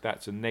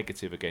that's a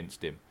negative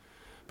against him.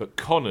 But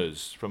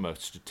Connors, from a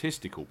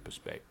statistical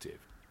perspective,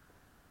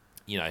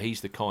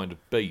 he's the kind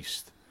of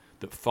beast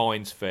that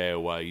finds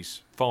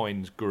fairways,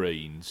 finds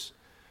greens,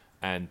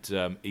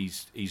 and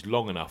he's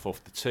long enough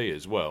off the tee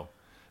as well.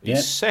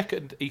 He's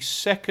second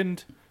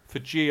for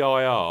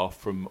GIR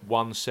from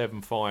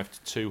 175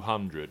 to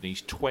 200, and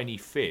he's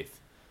 25th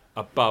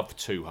above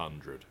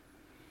 200.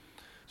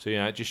 So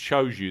it just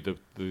shows you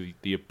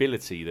the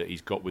ability that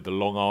he's got with the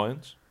long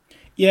irons.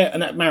 Yeah,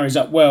 and that marries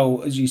up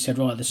well, as you said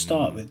right at the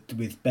start,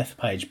 with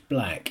Bethpage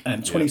Black,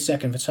 and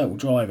 22nd for total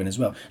driving as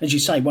well. As you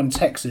say, won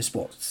Texas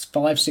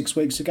 5-6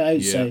 weeks ago.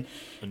 Yeah, So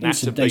and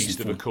that's a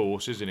beast of a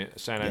course, isn't it?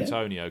 San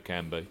Antonio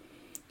can be.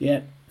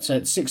 Yeah, so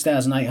it's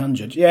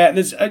 6,800. Yeah,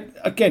 there's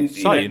again.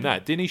 Saying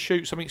that, didn't he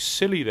shoot something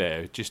silly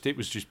there? It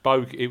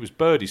was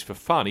birdies for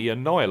fun. He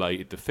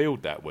annihilated the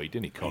field that week,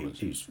 didn't he, Connors?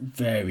 He was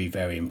very,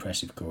 very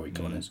impressive, Corey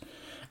Connors.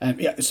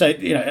 So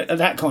at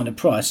that kind of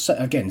price,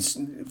 again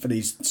for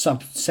these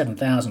sub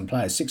 7,000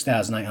 players,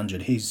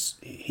 6,800, he's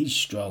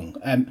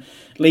strong.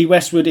 Lee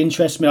Westwood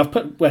interests me. I've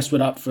put Westwood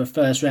up for a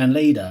first round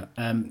leader,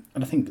 and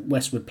I think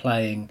Westwood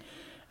playing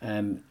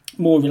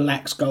more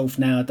relaxed golf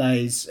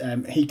nowadays.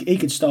 He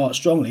could start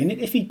strongly, and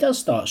if he does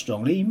start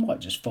strongly, you might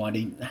just find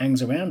he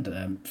hangs around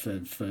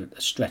for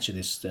a stretch of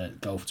this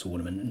golf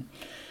tournament. And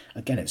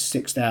again, it's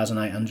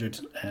 6,800.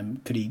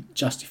 Could he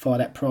justify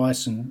that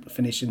price and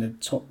finish in the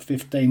top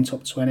 15,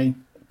 top 20?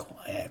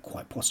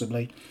 Quite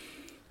possibly.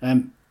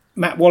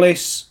 Matt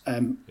Wallace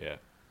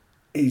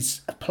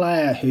is a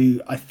player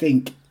who I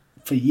think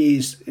for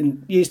years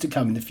to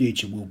come in the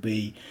future will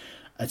be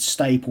a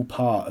staple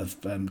part of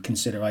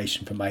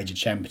consideration for major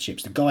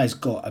championships. The guy's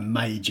got a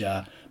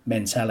major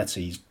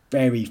mentality. He's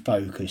very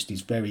focused.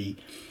 He's very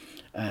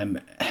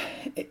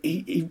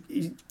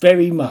he's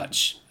very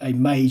much a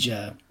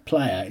major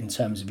player in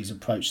terms of his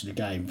approach to the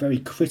game. Very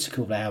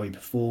critical of how he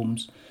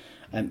performs.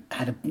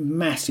 Had a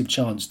massive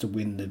chance to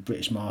win the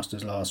British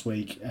Masters last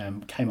week.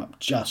 Came up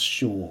just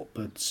short,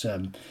 but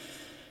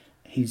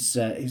he's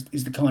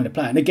the kind of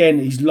player. And again,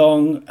 he's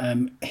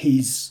long.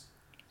 He's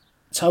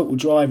total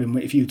driving.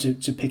 If you were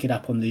to pick it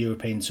up on the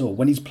European Tour,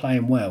 when he's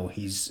playing well,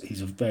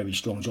 he's a very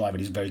strong driver.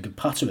 He's a very good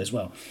putter as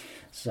well.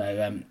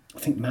 So I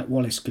think Matt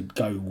Wallace could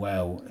go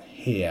well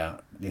here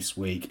this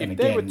week. And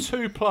there were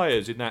two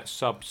players in that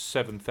sub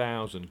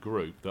 7,000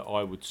 group that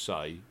I would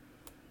say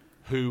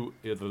who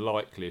are the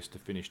likeliest to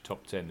finish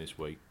top 10 this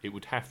week, it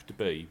would have to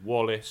be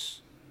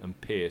Wallace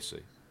and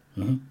Piercy.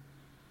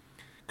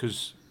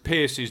 Because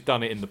Piercy's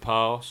done it in the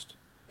past.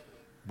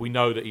 We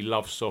know that he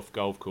loves soft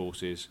golf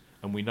courses,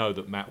 and we know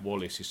that Matt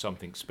Wallace is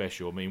something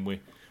special. I mean,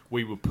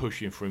 we were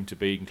pushing for him to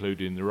be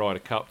included in the Ryder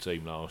Cup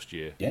team last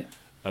year. Yeah.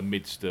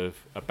 Amidst a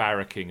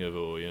barracking of,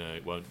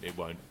 it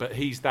won't. But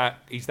he's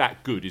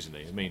that good, isn't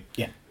he? I mean,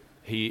 yeah.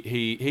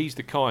 He's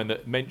the kind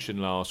that mentioned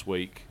last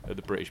week at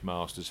the British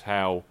Masters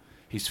how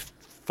his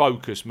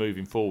focus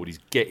moving forward is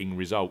getting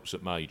results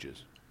at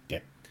majors. Yeah.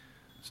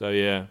 So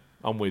yeah,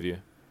 I'm with you.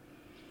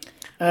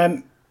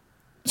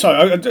 So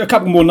a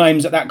couple more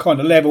names at that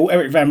kind of level.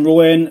 Eric Van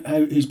Rooyen,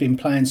 who's been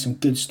playing some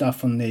good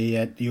stuff on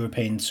the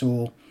European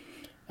Tour.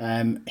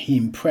 He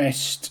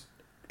impressed.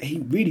 He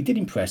really did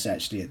impress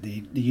actually at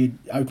the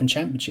Open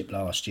Championship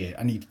last year,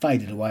 and he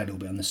faded away a little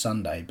bit on the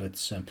Sunday,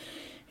 but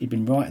he'd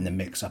been right in the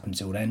mix up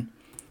until then.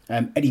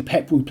 Eddie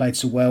Pepperell played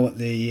so well at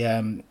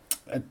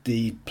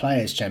the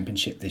Players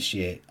Championship this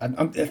year.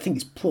 I think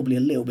it's probably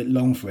a little bit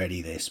long for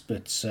Eddie this,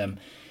 but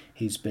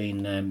he's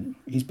been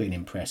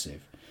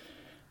impressive.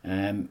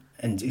 And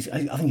I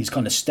think he's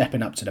kind of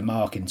stepping up to the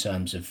mark in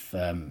terms of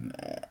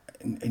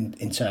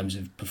in terms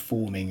of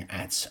performing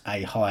at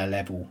a higher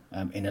level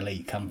in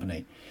elite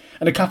company.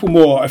 And a couple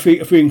more, if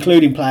we're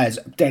including players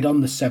dead on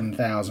the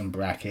 7,000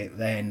 bracket,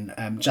 then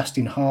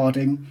Justin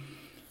Harding,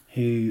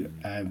 who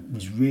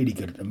was really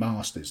good at the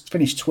Masters,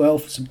 finished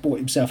 12th, so bought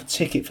himself a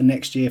ticket for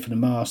next year for the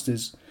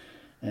Masters,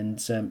 and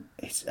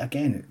it's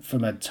again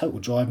from a total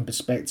driving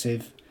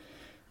perspective.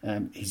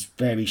 He's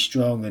very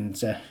strong,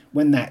 and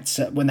when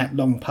that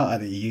long putter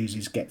that he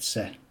uses gets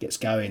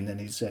going, then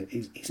he's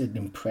an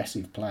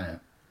impressive player.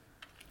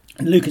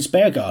 And Lucas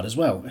Bergard as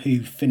well,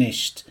 who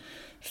finished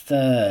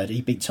third.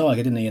 He beat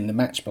Tiger, didn't he, in the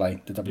match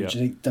play, the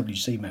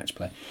WC match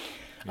play.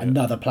 Yeah.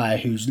 Another player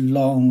who's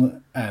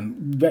long,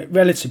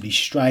 relatively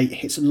straight,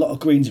 hits a lot of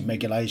greens in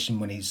regulation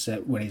when he's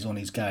on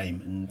his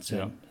game,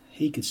 and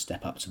he could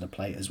step up to the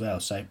plate as well.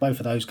 So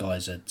both of those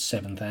guys are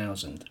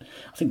 7,000.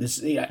 I think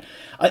there's,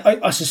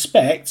 I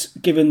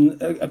suspect, given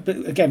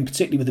again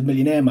particularly with the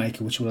Millionaire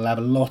Maker, which will have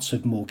a lot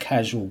of more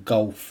casual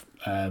golf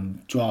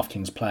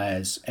DraftKings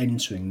players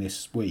entering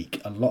this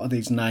week, a lot of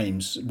these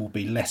names will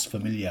be less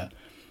familiar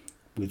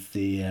with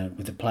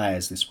the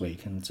players this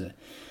week, and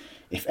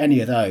if any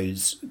of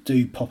those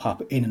do pop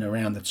up in and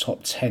around the top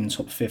 10,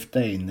 top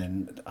 15,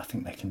 then I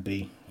think they can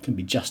be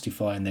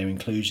justifying their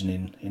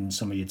inclusion in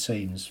some of your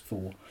teams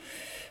for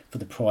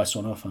the price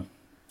on offer.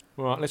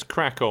 All right, let's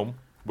crack on.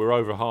 We're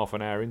over half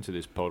an hour into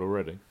this pod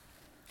already.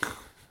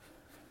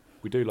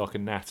 We do like a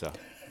natter.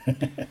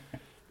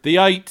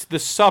 The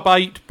sub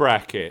 8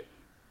 bracket.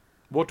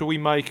 What do we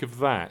make of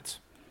that?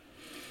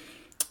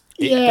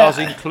 It does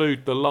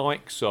include the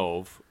likes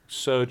of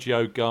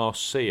Sergio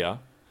Garcia,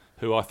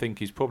 who I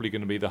think is probably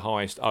going to be the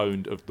highest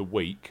owned of the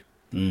week.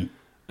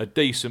 A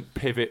decent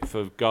pivot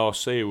for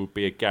Garcia would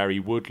be a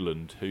Gary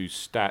Woodland, whose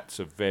stats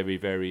are very,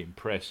 very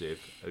impressive,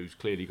 who's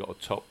clearly got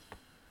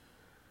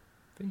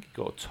he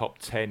got a top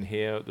 10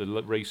 here at the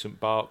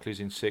recent Barclays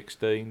in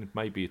 16,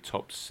 maybe a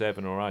top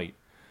 7 or 8.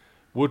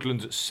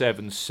 Woodlands at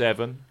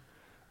 7-7.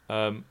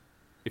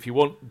 If you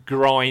want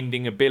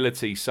grinding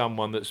ability,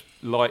 someone that's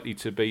likely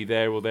to be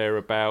there or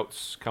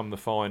thereabouts come the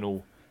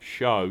final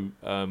show,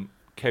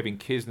 Kevin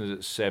Kisner's at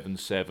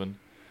 7-7.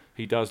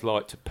 He does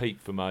like to peak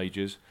for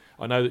majors.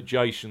 I know that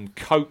Jason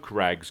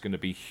Cokerag's going to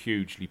be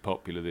hugely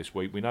popular this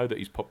week. We know that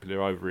he's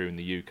popular over here in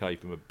the UK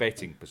from a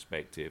betting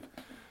perspective.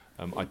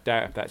 I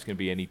doubt if that's going to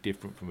be any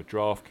different from a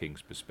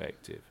DraftKings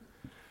perspective.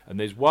 And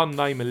there's one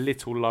name a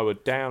little lower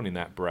down in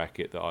that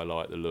bracket that I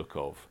like the look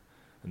of,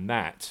 and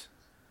that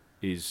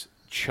is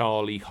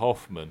Charlie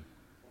Hoffman,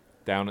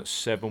 down at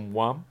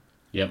 7-1.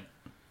 Yep.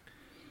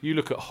 You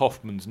look at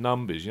Hoffman's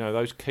numbers, you know,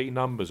 those key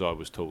numbers I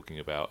was talking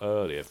about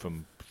earlier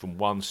from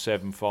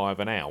 175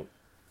 and out.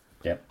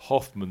 Yep.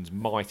 Hoffman's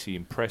mighty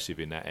impressive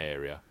in that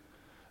area.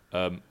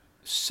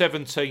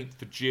 17th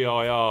for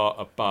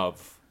GIR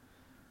above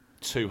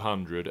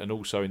 200 and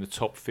also in the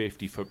top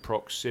 50 for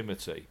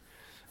proximity.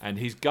 And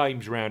his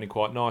game's rounding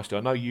quite nicely.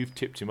 I know you've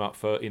tipped him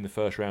up in the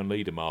first round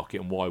leader market,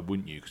 and why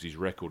wouldn't you? Because his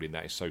record in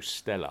that is so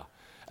stellar.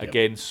 Yep.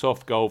 Again,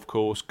 soft golf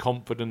course,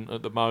 confident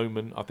at the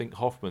moment. I think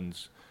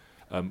Hoffman's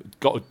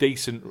got a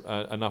decent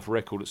enough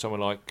record at someone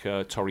like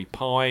Torrey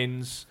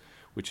Pines,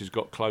 which has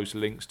got close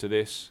links to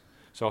this.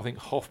 So I think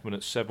Hoffman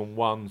at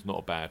 7-1's not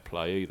a bad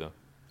play either.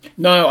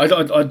 No,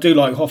 I do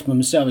like Hoffman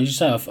myself. As you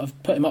say,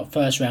 I've put him up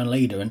first round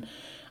leader, and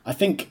I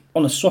think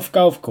on a soft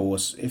golf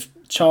course, if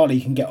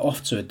Charlie can get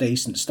off to a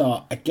decent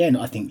start, again,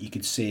 I think you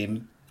could see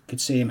him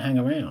hang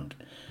around.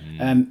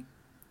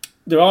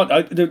 There are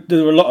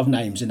a lot of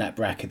names in that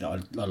bracket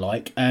that I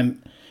like.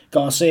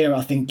 Garcia,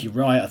 I think you're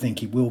right. I think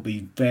he will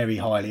be very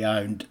highly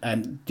owned,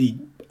 and the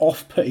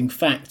off-putting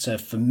factor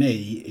for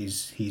me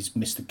is he's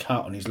missed the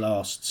cut on his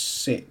last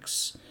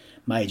 6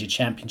 major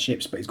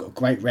championships, but he's got a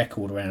great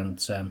record around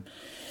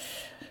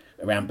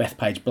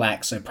Bethpage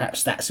Black, so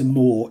perhaps that's a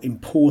more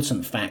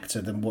important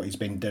factor than what he's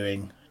been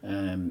doing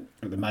at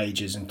the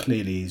majors, and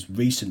clearly his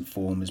recent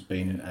form has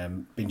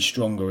been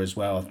stronger as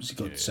well. He's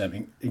got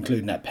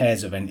including that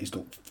pairs event, he's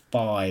got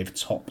 5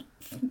 top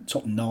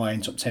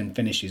 9, top 10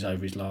 finishes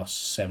over his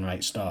last 7 or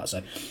 8 starts,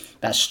 so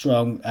that's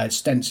strong.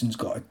 Stenson's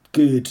got a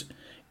good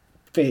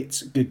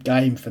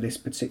game for this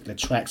particular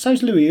track. So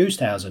is Louis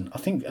Oosthuizen. I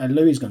think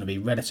Louis is going to be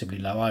relatively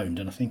low owned,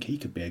 and I think he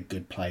could be a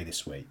good play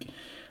this week.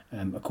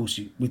 Of course,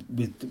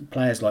 with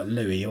players like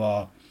Louis, who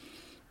are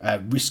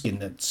risking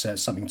that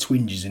something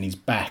twinges in his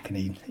back and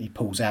he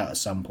pulls out at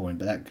some point,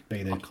 but that could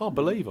be the... I can't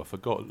believe I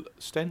forgot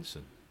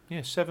Stenson.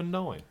 Yeah,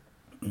 7-9.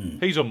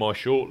 He's on my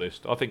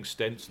shortlist. I think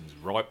Stenson's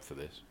ripe for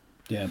this.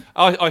 Yeah.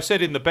 I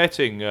said in the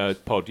betting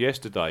pod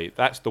yesterday,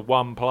 that's the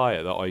one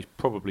player that I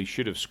probably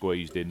should have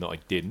squeezed in that I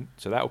didn't,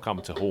 so that'll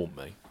come to haunt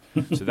me.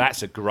 So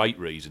that's a great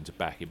reason to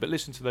back him. But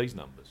listen to these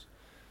numbers.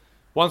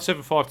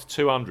 175 to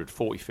 200,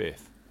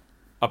 45th.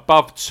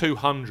 Above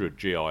 200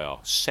 GIR,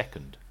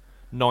 second.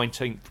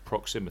 19th for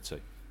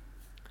proximity.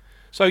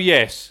 So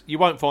yes, you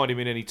won't find him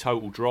in any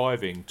total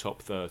driving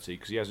top 30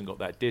 because he hasn't got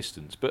that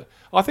distance. But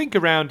I think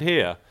around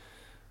here,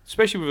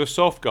 especially with a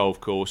soft golf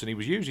course, and he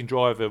was using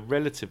driver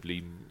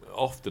relatively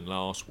often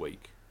last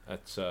week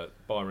at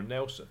Byron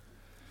Nelson,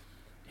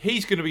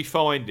 he's going to be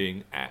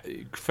finding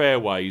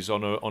fairways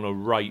on a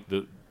rate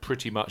that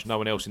pretty much no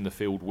one else in the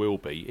field will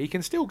be. He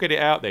can still get it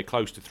out there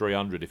close to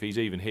 300 if he's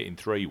even hitting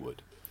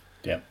 3-wood.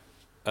 Yeah.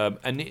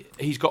 And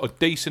he's got a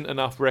decent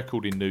enough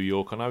record in New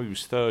York. I know he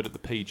was third at the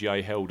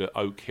PGA held at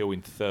Oak Hill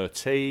in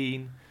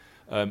 13.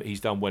 He's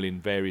done well in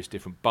various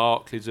different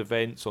Barclays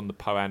events on the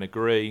Poana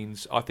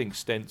Greens. I think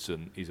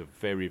Stenson is a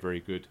very, very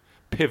good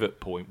pivot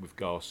point with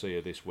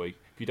Garcia this week.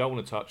 If you don't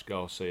want to touch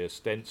Garcia,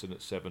 Stenson at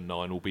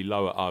 7-9 will be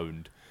lower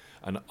owned.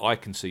 And I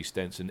can see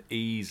Stenson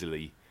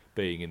easily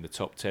being in the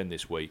top 10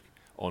 this week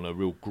on a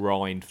real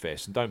grind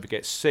fest. And don't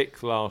forget,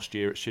 6th last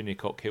year at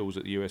Shinnecock Hills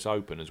at the US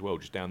Open as well,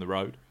 just down the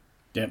road.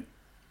 Yep.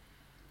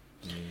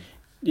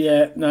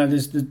 Yeah, no,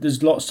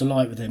 there's lots to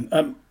like with him.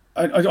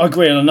 I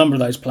agree on a number of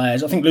those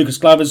players. I think Lucas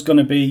Glover's going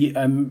to be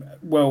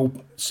well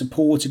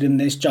supported in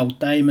this. Joel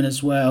Damon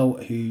as well,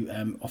 who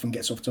often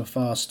gets off to a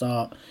fast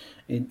start.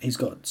 He's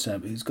got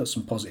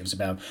some positives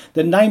about him.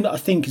 The name that I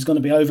think is going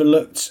to be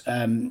overlooked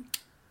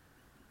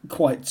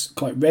quite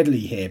readily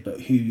here,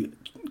 but who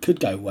could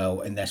go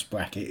well in this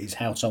bracket is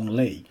Hao Tong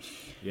Lee,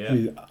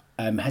 who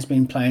has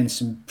been playing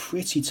some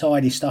pretty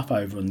tidy stuff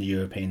over on the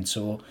European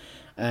Tour.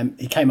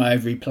 He came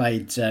over. He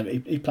played some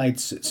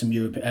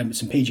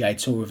PGA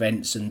Tour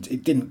events, and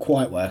it didn't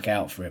quite work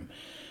out for him.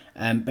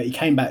 But he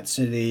came back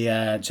to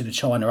the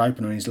China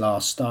Open on his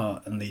last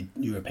start on the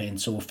European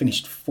Tour.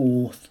 Finished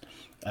 4th.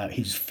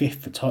 He's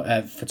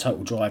 5th for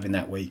total driving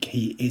that week.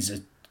 He is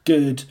a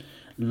good,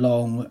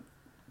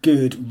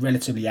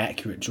 relatively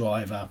accurate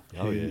driver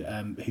who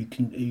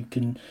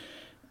can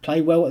play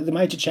well at the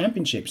major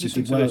championships.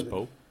 Listen to this,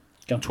 Paul.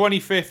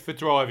 25th for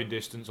driving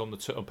distance on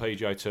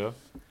PGA Tour,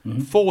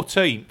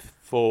 14th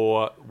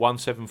for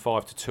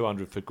 175 to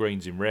 200 for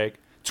greens in reg,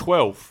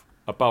 12th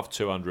above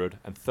 200,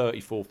 and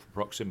 34th for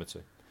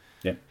proximity.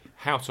 Yeah,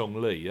 Hao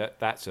Tong Lee,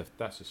 that's a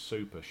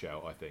super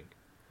shout, I think.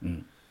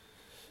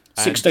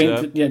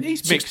 16th,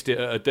 he's mixed it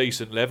at a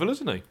decent level,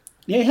 hasn't he?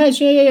 Yeah, he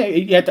has. Yeah.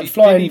 He had that Didn't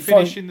flying. he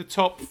finish in the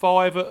top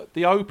 5 at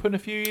the Open a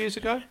few years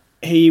ago?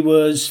 He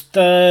was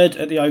third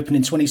at the Open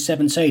in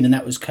 2017, and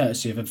that was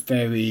courtesy of a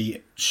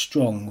very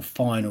strong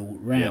final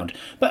round. Yeah.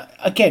 But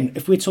again,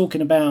 if we're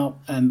talking about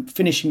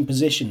finishing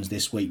positions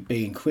this week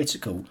being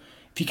critical,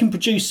 if you can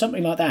produce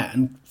something like that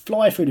and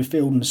fly through the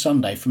field on a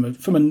Sunday from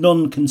a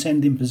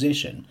non-contending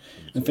position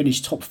and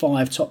finish top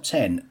 5, top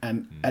 10,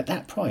 at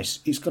that price,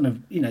 it's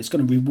going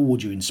to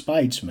reward you in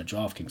spades from a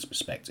DraftKings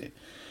perspective.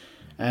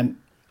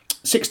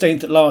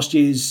 16th at last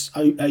year's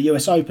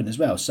US Open as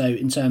well. So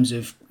in terms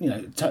of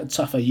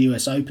tougher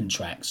US Open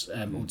tracks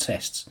or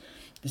tests,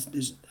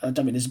 I don't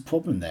think there's a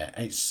problem there.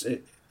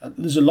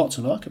 There's a lot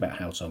to like about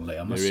Haotong Li,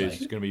 I must say. There is.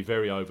 It's going to be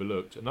very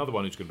overlooked. Another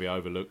one who's going to be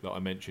overlooked that I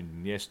mentioned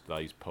in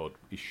yesterday's pod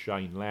is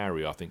Shane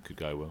Lowry. I think could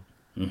go well.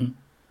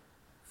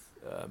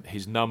 Mm-hmm.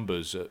 His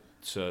numbers at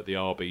the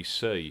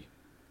RBC,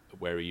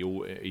 where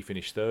he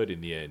finished third in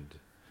the end,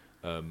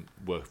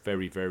 were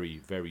very, very,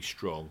 very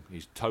strong.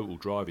 His total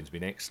driving's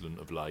been excellent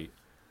of late,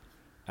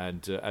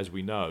 and as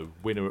we know,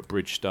 winner at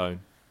Bridgestone,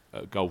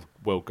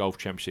 World Golf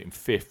Championship in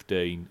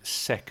 15,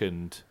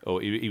 second,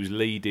 or he was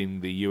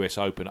leading the US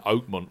Open at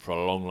Oakmont for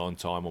a long, long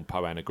time on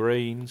Poana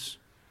greens.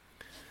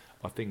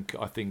 I think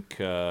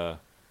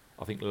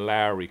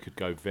Lowry could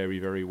go very,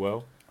 very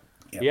well.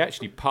 Yep. He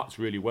actually putts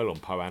really well on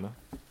Poana.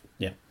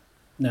 Yeah,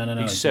 no.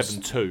 He's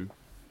 7-2,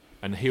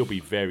 and he'll be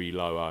very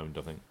low owned,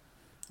 I think.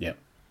 Yeah.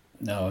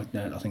 No,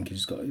 I think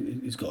he's got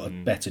a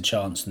better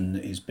chance than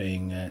is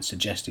being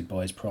suggested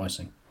by his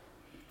pricing.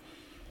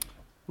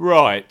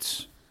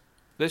 Right,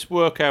 let's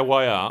work our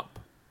way up.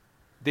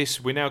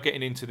 We're now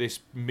getting into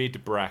this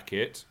mid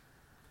bracket.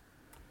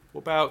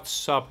 What about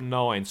sub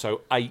 9?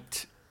 So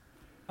 8,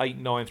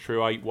 9 through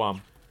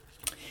 8-1.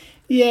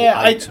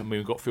 Yeah, 8, and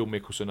we've got Phil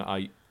Mickelson at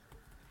 8.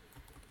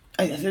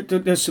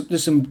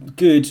 There's some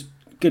good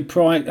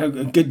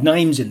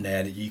names in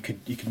there that you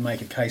could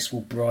make a case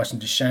for. Bryson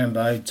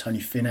DeChambeau, Tony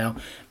Finau,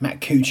 Matt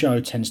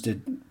Kuchar tends to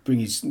bring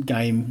his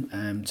game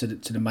to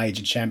the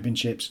major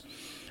championships.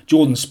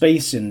 Jordan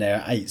Spieth's in there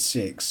at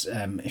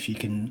 8-6. If you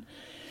can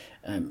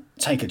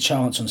take a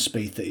chance on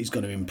Spieth that he's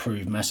going to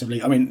improve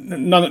massively. I mean,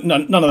 none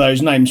of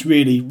those names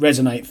really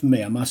resonate for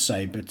me, I must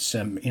say. But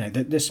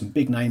there's some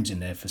big names in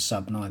there for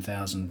sub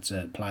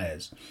 9,000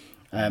 players.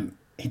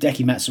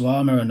 Hideki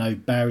Matsuyama, I know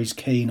Barry's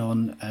keen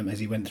on, as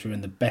he went through in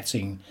the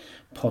betting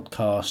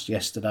podcast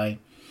yesterday.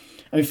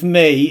 I mean, for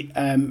me,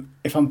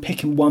 if I'm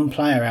picking one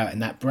player out in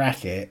that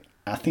bracket,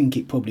 I think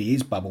it probably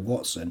is Bubba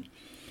Watson.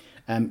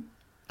 18th,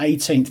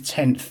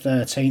 10th,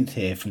 13th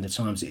here from the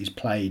times that he's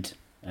played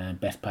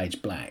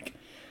Bethpage Black.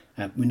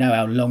 We know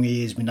how long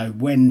he is. We know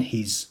when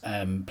he's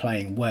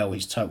playing well,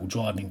 his total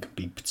driving can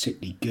be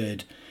particularly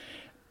good.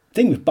 The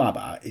thing with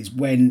Bubba is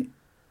when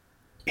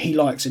he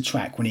likes a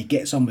track, when he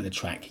gets on with the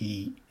track,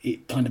 it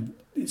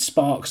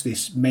sparks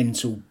this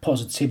mental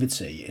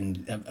positivity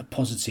and a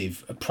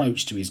positive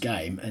approach to his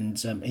game, and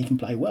he can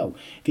play well.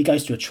 If he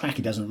goes to a track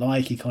he doesn't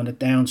like, he kind of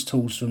downs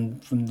tools from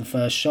the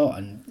first shot,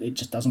 and it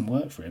just doesn't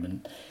work for him.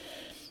 And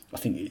I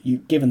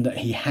think, given that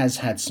he has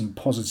had some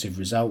positive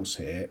results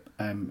here,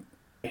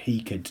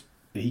 he could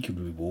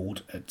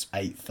reward at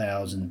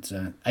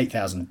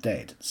 8,000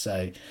 dead.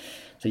 So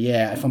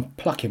yeah, if I'm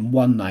plucking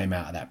one name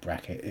out of that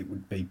bracket, it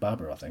would be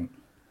Bubba, I think.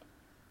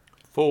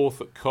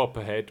 4th at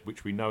Copperhead,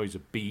 which we know is a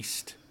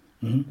beast,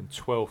 mm-hmm. and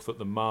 12th at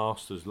the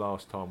Masters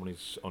last time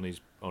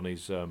on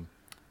his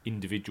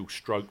individual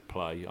stroke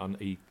play. And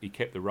he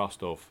kept the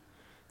rust off.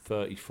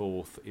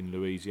 34th in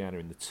Louisiana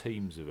in the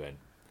teams event.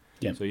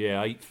 Yep. So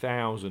yeah,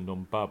 8,000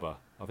 on Bubba.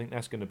 I think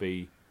that's going to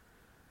be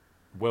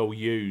well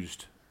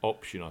used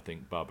option. I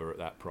think Bubba at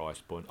that price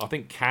point. I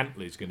think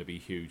Cantley is going to be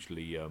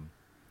hugely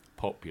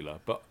popular,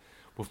 but.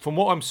 Well, from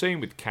what I'm seeing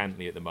with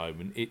Cantley at the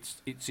moment,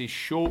 it's his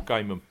short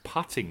game and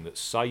putting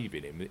that's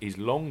saving him. His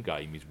long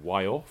game is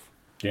way off.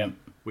 Yeah.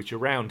 Which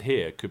around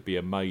here could be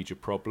a major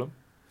problem.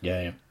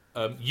 Yeah.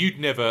 You'd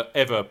never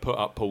ever put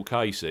up Paul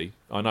Casey.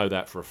 I know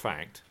that for a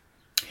fact.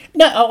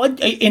 No,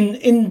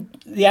 in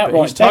the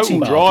outright betting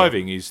market,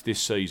 driving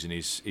this season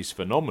is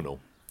phenomenal.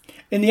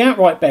 In the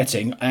outright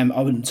betting,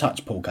 I wouldn't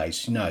touch Paul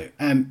Casey. No,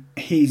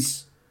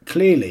 he's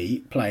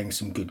clearly playing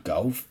some good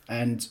golf,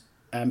 and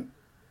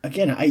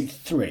again at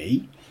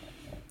 8-3,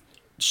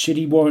 should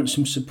he warrant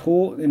some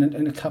support in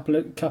a couple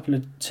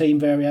of team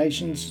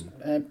variations?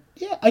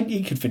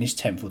 He could finish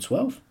 10th or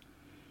 12th.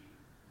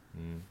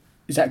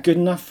 Is that good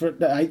enough for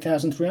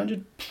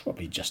 8,300?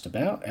 Probably just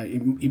about.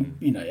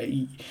 I'm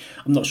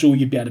not sure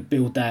you'd be able to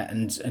build that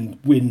and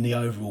win the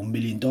overall $1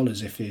 million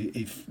if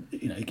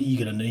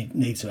you're going to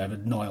need to have a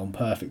nigh on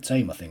perfect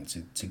team, I think,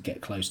 to get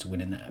close to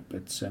winning that.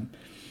 But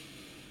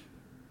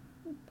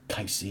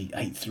Casey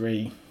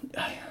 8-3,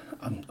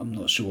 I'm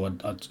not sure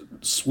I'd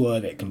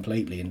swerve it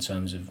completely in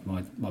terms of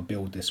my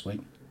build this week.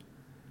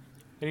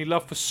 Any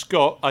love for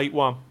Scott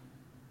 8-1?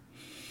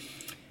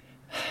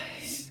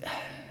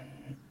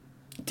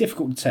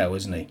 Difficult to tell,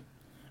 isn't he?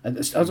 I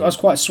was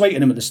quite sweet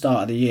on him at the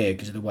start of the year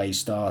because of the way he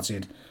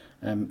started,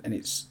 and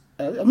it's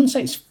I wouldn't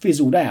say it's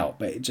fizzled out,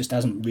 but it just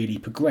hasn't really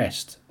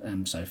progressed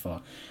so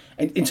far.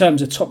 In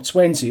terms of top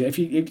 20, if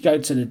you go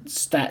to the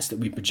stats that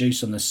we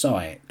produce on the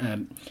site,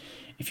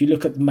 if you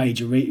look at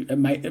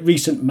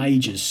recent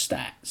majors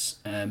stats,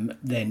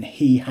 then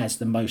he has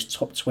the most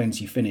top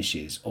 20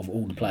 finishes of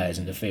all the players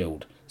in the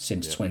field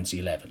since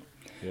 2011.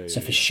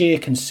 So for sheer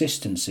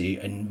consistency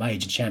in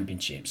major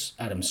championships,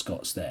 Adam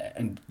Scott's there.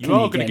 And you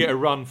are going to get a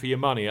run for your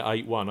money at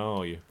 8-1,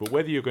 are you? But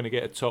whether you're going to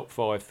get a top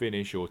 5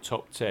 finish or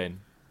top 10,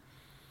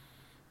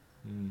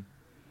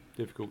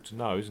 difficult to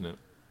know, isn't it?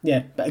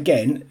 Yeah, but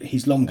again,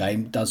 his long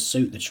game does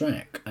suit the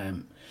track.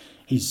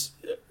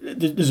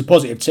 There's a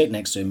positive tick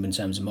next to him in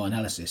terms of my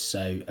analysis.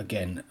 So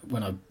again,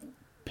 when I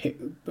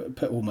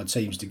put all my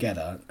teams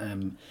together,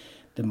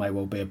 there may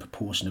well be a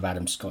proportion of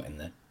Adam Scott in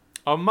there.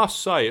 I must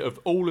say, of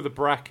all of the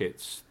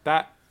brackets,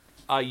 that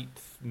 8,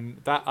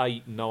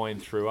 9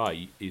 through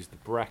 8 is the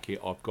bracket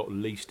I've got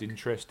least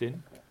interest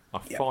in. I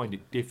find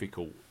it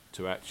difficult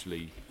to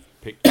actually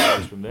pick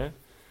players from there.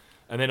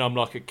 And then I'm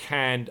like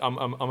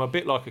I'm a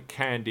bit like a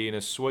candy in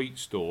a sweet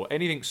store.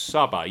 Anything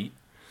sub 8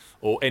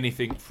 or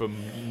anything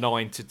from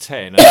 9 to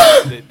 10,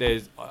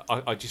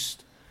 I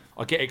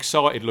get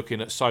excited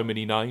looking at so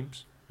many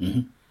names.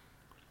 Mm-hmm.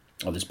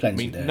 Oh, there's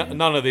plenty there.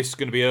 None of this is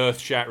going to be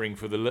earth-shattering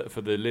for the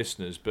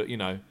listeners, but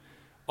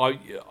I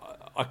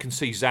can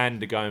see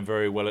Xander going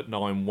very well at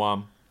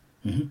 9-1.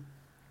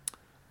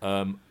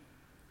 Mm-hmm.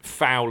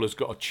 Fowler's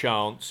got a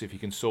chance if he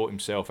can sort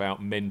himself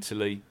out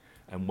mentally,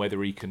 and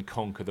whether he can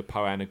conquer the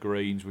Poana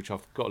Greens, which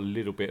I've got a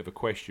little bit of a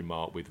question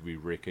mark with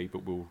Ricky,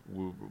 but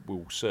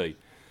we'll see.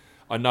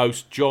 I know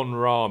John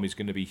Rahm is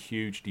going to be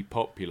hugely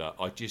popular.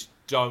 I just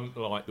don't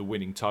like the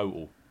winning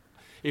total.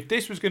 If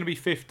this was going to be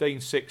 15,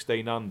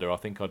 16 under, I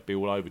think I'd be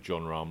all over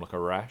John Rahm like a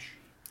rash.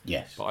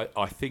 Yes. But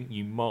I think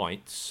you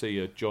might see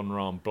a John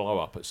Rahm blow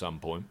up at some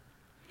point.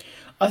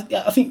 I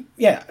think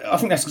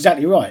that's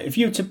exactly right. If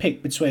you were to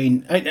pick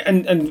between...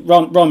 And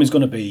Rahm is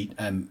going to be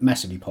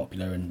massively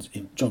popular, and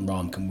John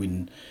Rahm can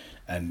win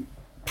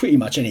pretty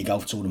much any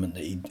golf tournament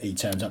that he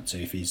turns up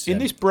to if he's in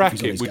this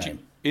bracket.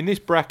 In this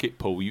bracket,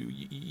 Paul,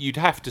 you'd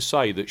have to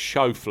say that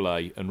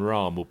Schauffele and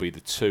Rahm will be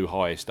the two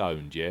highest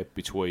owned,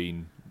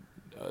 between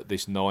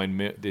this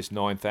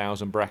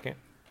 9,000 bracket.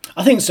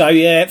 I think so.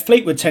 Yeah,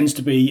 Fleetwood tends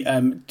to be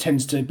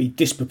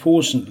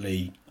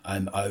disproportionately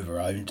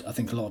over-owned. I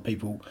think a lot of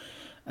people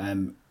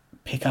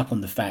pick up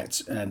on the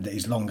fact that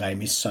his long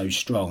game is so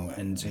strong,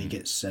 and he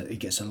gets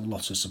a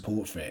lot of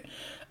support for it.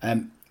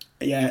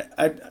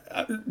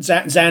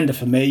 Xander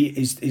for me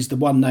is the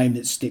one name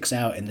that sticks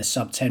out in the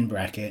sub 10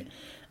 bracket.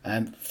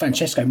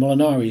 Francesco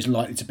Molinari is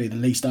likely to be the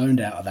least owned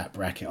out of that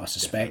bracket, I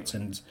suspect.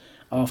 Definitely. And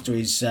after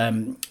his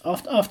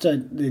after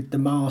the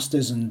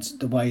Masters and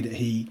the way that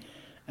he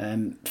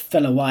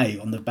fell away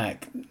on the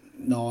back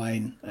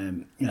 9,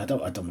 I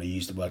don't want to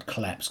use the word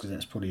collapse because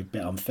that's probably a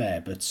bit unfair.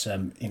 But for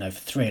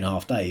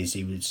 3.5 days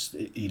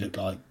he looked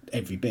like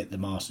every bit the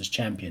Masters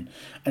champion.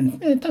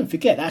 And don't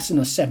forget that's in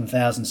a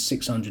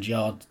 7,600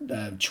 yard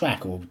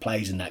track, or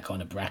plays in that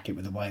kind of bracket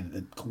with the way that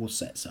the course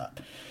sets up.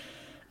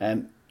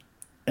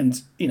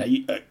 And I'd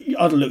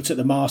have looked at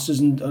the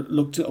Masters and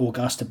looked at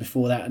Augusta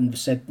before that and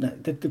said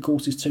that the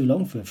course is too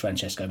long for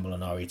Francesco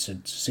Molinari to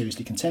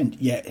seriously contend.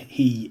 Yet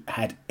he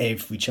had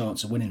every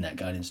chance of winning that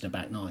going into the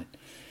back 9.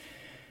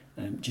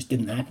 Just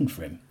didn't happen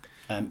for him.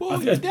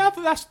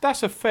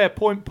 That's a fair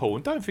point, Paul.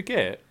 And don't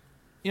forget,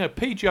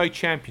 PGA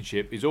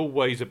Championship is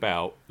always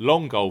about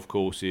long golf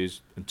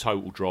courses and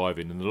total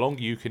driving. And the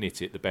longer you can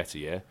hit it, the better.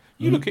 Yeah.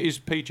 You look at his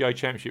PGA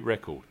Championship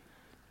record.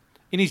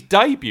 In his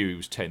debut, he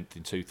was 10th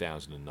in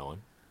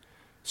 2009.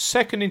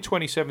 Second in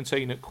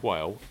 2017 at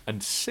Quail,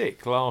 and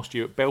 6th last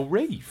year at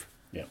Bellerive.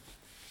 Yeah,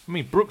 I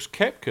mean Brooks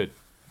Koepka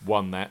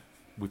won that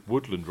with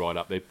Woodland right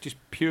up there, just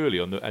purely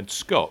on and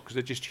Scott, because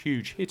they're just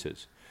huge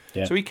hitters.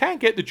 Yeah. So he can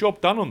get the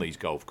job done on these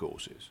golf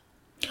courses.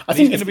 I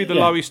think he's going to be the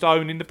lowest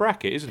owned in the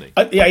bracket, isn't he?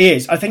 Yeah, he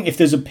is. I think if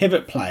there's a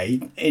pivot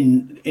play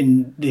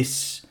in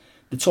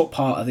the top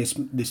part of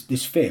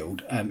this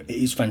field, it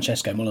is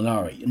Francesco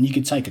Molinari, and you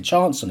could take a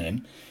chance on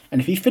him.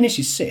 And if he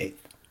finishes 6th,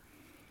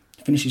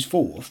 finishes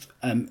 4th,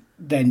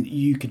 then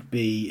you could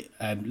be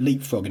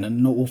leapfrogging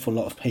an awful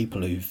lot of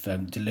people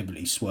who've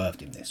deliberately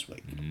swerved him this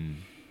week.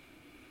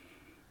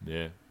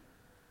 Yeah,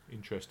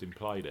 interesting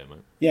play there,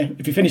 mate. Yeah,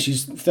 if he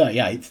finishes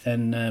 38th,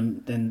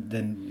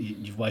 then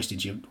you've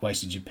wasted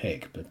your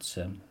pick. But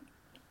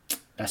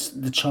that's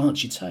the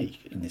chance you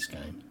take in this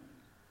game.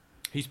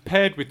 He's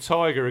paired with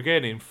Tiger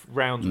again in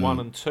rounds 1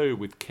 and 2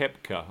 with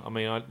Koepka. I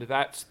mean,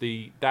 that's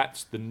the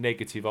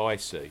negative I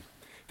see.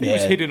 If he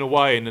was hidden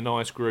away in a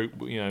nice group,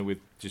 with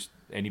just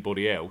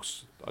anybody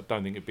else, I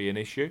don't think it'd be an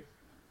issue.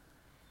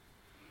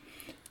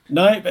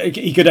 No, but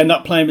he could end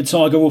up playing with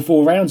Tiger all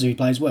 4 rounds if he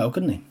plays well,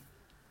 couldn't he?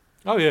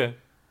 Oh, yeah.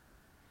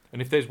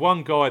 And if there's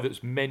one guy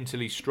that's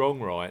mentally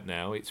strong right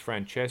now, it's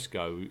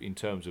Francesco in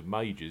terms of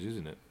majors,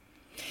 isn't it?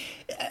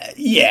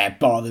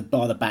 Bar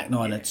the back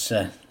 9 at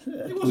Augusta.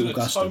 It wasn't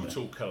a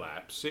total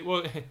collapse. It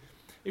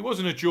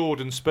wasn't a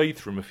Jordan Spieth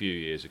from a few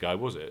years ago,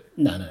 was it?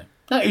 No.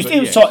 No, it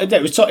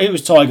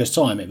was Tiger's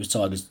time. It was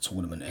Tiger's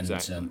tournament, and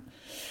Exactly.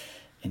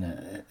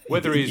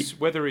 whether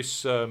whether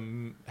his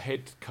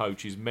head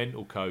coach, his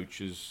mental coach,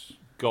 has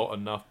got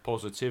enough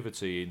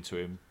positivity into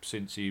him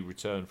since he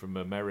returned from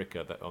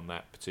America on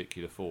that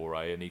particular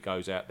foray, and he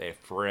goes out there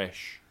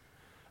fresh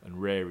and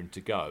raring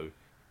to go.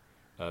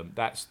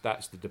 That's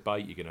the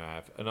debate you're going to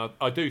have, and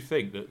I do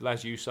think that,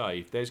 as you say,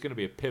 if there's going to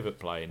be a pivot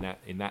play in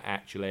that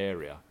actual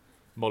area,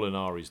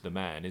 Molinari's the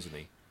man, isn't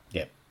he?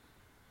 Yeah.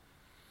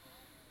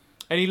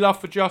 Any love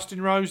for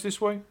Justin Rose this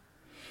week,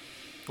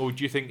 or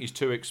do you think he's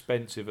too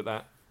expensive at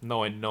that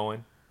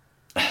 9.9?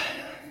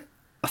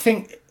 I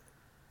think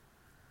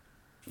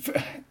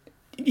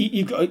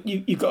you've got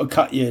to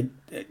cut your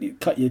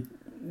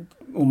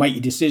or make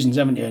your decisions,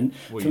 haven't you? And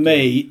for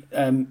me,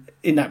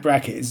 in that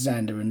bracket, it's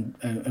Xander and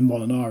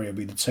Molinari will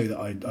be the two that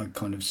I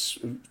kind of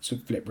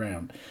flip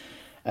round.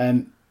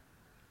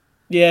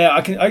 Yeah,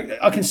 I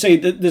can see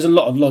that there's a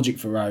lot of logic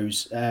for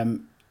Rose.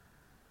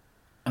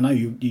 I know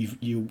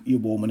you're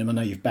warming him. I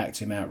know you've backed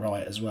him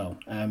outright as well.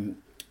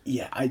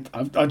 Yeah,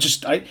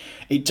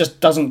 it just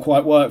doesn't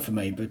quite work for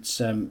me.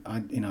 But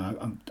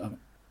I'm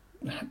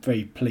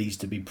very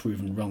pleased to be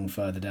proven wrong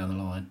further down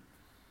the line.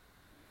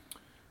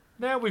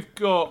 Now we've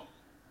got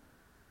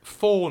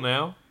 4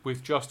 now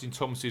with Justin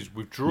Thomas's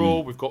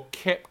withdrawal. We've got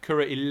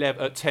Koepka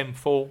at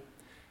 10.4,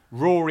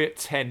 Rory at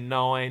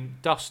 10.9,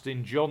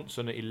 Dustin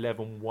Johnson at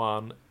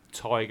 11.1,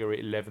 Tiger at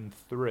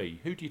 11.3.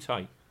 Who do you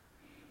take?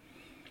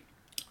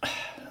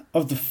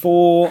 Of the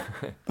 4,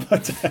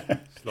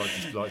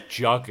 It's like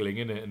juggling,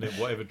 isn't it? And then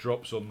whatever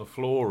drops on the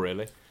floor,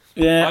 really.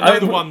 Yeah, I know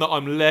the one that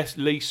I'm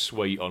least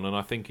sweet on, and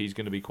I think he's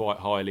going to be quite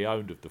highly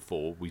owned of the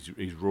 4,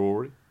 is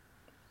Rory.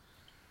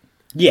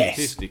 Yes.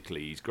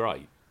 Statistically, he's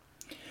great.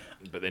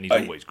 But then he's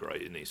always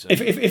great, isn't he? So.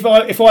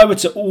 If I were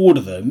to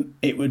order them,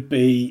 it would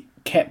be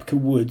Koepka,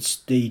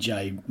 Woods,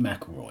 DJ,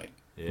 McIlroy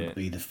would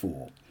be the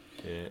 4.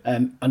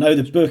 Yeah. I know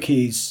the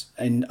bookies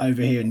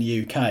over here in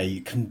the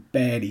UK can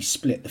barely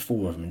split the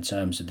 4 of them in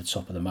terms of the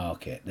top of the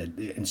market.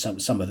 And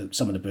some of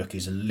the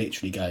bookies are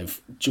literally going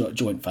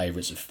joint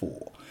favourites of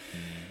 4.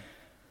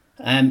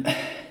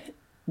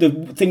 The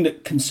thing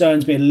that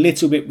concerns me a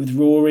little bit with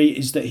Rory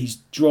is that his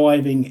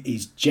driving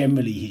is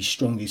generally his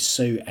strongest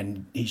suit,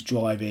 and his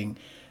driving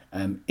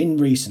in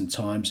recent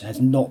times has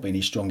not been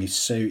his strongest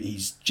suit.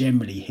 He's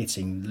generally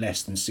hitting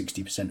less than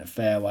 60% of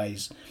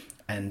fairways,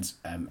 and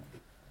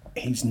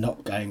he's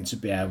not going to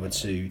be able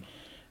to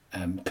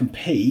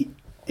compete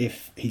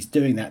if he's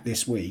doing that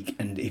this week,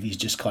 and if he's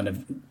just kind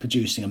of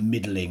producing a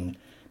middling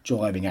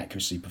driving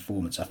accuracy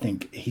performance. I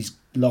think his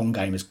long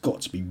game has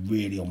got to be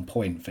really on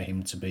point for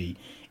him to be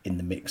in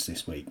the mix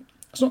this week.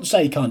 It's not to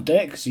say he can't do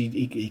it, because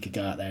he could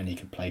go out there and he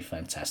could play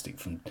fantastic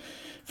from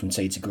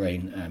tee to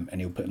green, and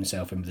he'll put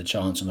himself in with a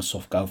chance on a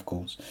soft golf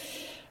course.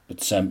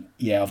 But of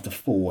the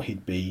 4,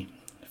 he'd be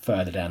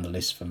further down the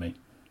list for me.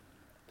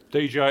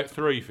 DJ at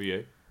 3 for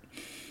you?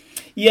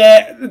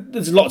 Yeah,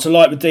 there's a lot to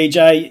like with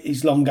DJ.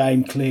 His long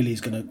game clearly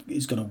is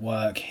gonna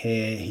work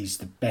here. He's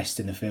the best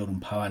in the field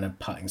on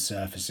putting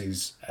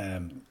surfaces.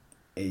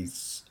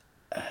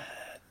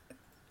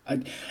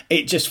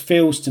 It just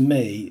feels to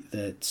me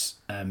that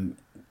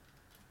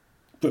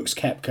Brooks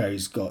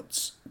Koepka's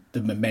got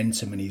the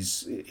momentum in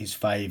his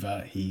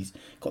favour. He's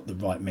got the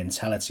right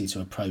mentality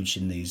to approach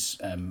in these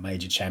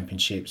major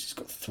championships. He's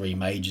got 3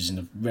 majors in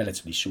a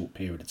relatively short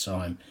period of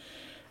time.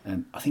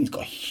 I think he's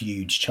got a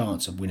huge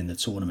chance of winning the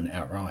tournament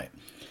outright.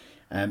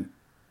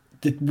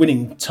 The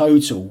winning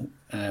total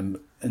and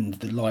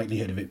the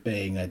likelihood of it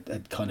being a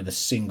kind of a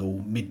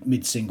single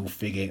mid single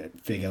figure,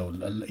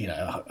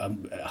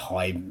 a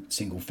high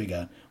single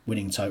figure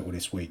winning total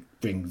this week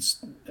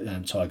brings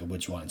Tiger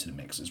Woods right into the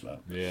mix as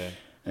well. Yeah.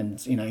 And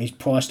he's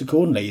priced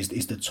accordingly.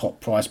 He's the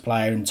top price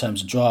player in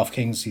terms of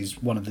DraftKings.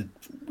 He's one of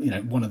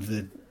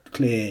the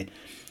clear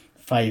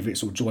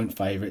favourites or joint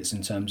favourites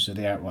in terms of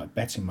the outright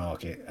betting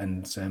market,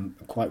 and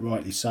quite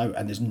rightly so.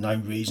 And there's no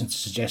reason to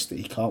suggest that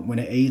he can't win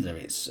it either.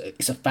 It's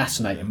a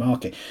fascinating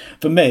market.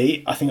 For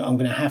me, I think I'm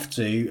going to have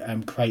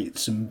to create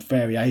some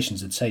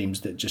variations of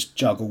teams that just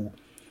juggle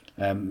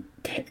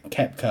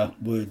Koepka,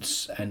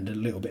 Woods, and a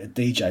little bit of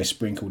DJ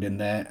sprinkled in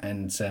there.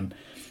 And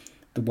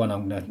the one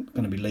I'm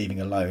going to be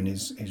leaving alone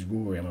is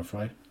Rory, I'm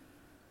afraid.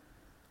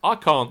 I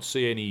can't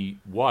see any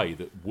way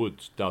that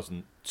Woods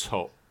doesn't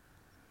top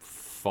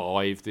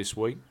 5 this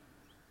week.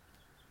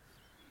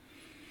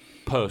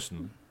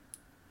 Personally,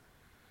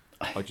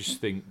 I just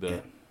think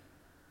that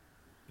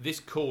this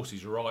course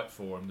is right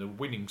for him. The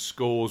winning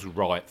score's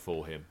right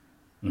for him.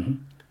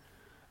 Mm-hmm.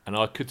 And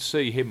I could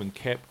see him and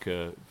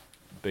Koepka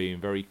being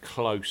very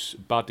close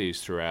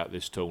buddies throughout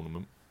this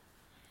tournament.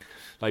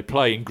 They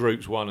play in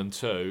groups 1 and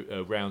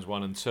 2, rounds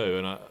 1 and 2,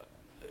 and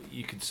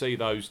you could see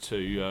those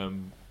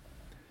two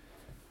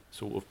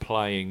sort of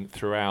playing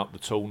throughout the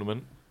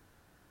tournament.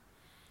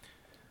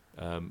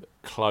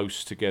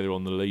 Close together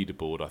on the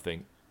leaderboard, I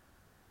think.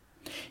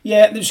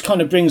 Yeah, this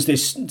kind of brings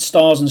this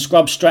stars and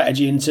scrubs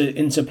strategy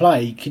into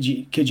play. Could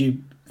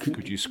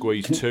you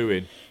squeeze 2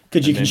 in?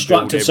 Could you and then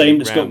construct a build team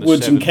that's everything got round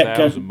Woods the and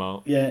 7,000 Koepka?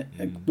 mark. Yeah,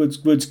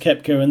 Woods,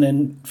 Koepka, and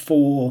then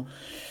four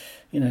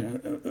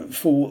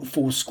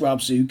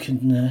scrubs who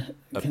can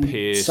A somehow.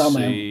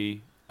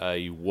 Piercy,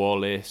 a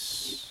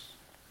Wallace,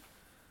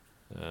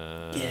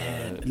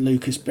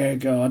 Lucas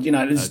Bergard.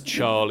 a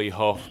Charlie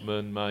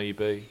Hoffman,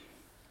 maybe.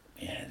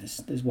 Yeah,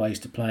 there's ways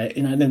to play it,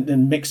 and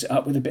then mix it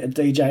up with a bit of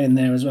DJ in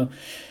there as well.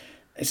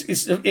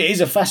 It is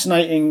a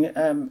fascinating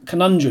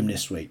conundrum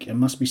this week, it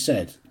must be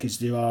said, because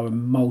there are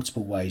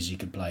multiple ways you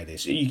could play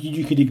this.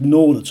 You could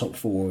ignore the top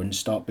four and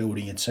start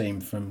building a team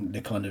from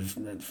the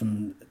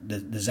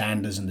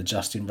Xanders and the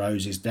Justin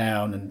Roses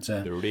down, and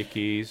the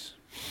Rickies.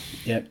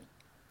 Yep,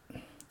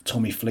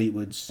 Tommy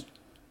Fleetwoods.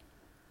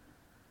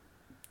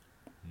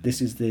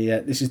 This is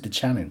the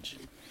challenge.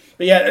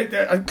 But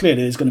yeah,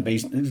 clearly there's going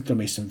to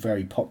be some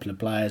very popular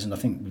players, and I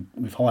think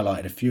we've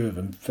highlighted a few of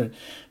them for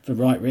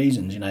right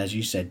reasons. As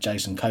you said,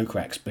 Jason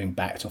Kokrak's been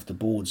backed off the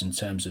boards in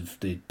terms of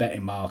the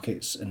betting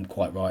markets, and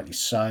quite rightly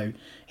so.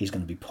 He's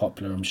going to be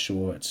popular, I'm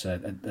sure. It's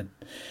a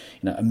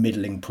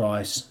middling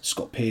price.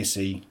 Scott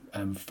Piercy,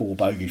 4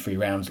 bogey-free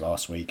rounds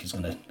last week, is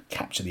going to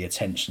capture the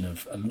attention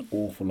of an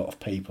awful lot of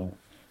people.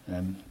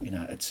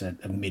 It's a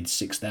mid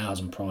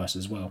 6,000 price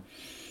as well.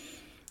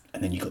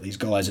 And then you've got these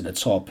guys at the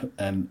top.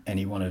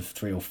 Any one of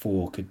 3 or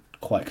 4 could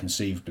quite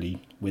conceivably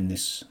win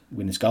this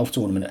golf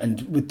tournament.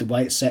 And with the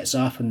way it sets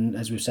up, and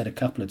as we've said a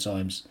couple of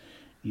times,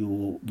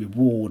 your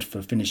reward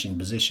for finishing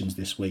positions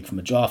this week from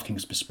a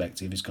DraftKings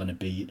perspective is going to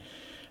be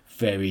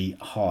very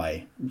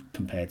high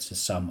compared to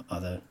some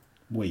other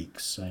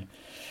weeks. So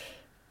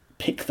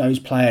pick those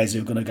players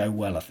who are going to go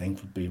well, I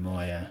think, would be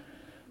my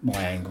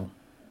angle.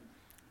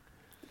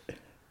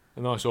 A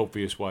nice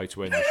obvious way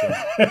to end the show.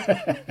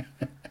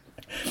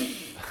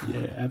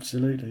 Yeah,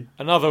 absolutely.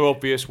 Another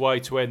obvious way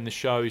to end the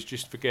show is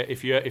just forget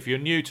if you're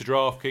new to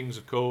DraftKings,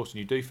 of course, and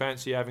you do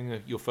fancy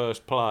having your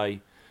first play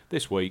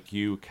this week,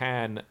 you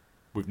can,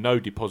 with no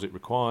deposit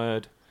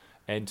required,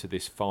 enter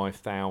this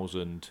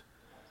 5,000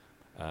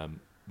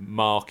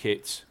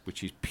 market,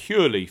 which is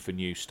purely for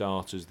new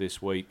starters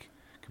this week,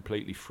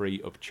 completely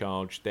free of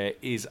charge. There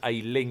is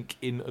a link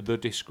in the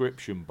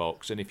description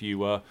box, and if you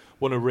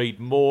want to read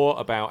more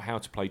about how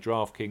to play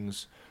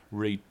DraftKings,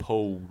 read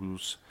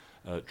Paul's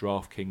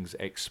DraftKings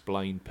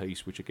Explain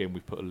piece, which again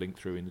we've put a link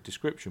through in the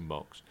description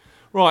box.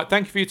 Right,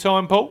 thank you for your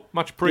time, Paul.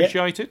 Much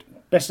appreciated.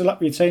 Best of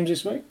luck with your teams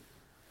this week.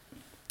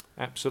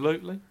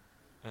 Absolutely.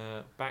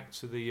 Back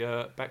to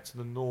the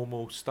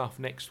normal stuff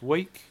next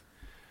week.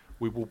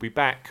 We will be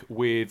back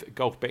with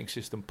Golf Betting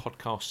System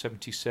Podcast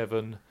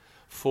 77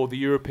 for the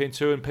European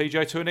Tour and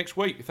PGA Tour next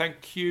week.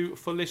 Thank you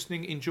for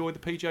listening. Enjoy the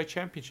PGA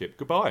Championship.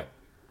 Goodbye.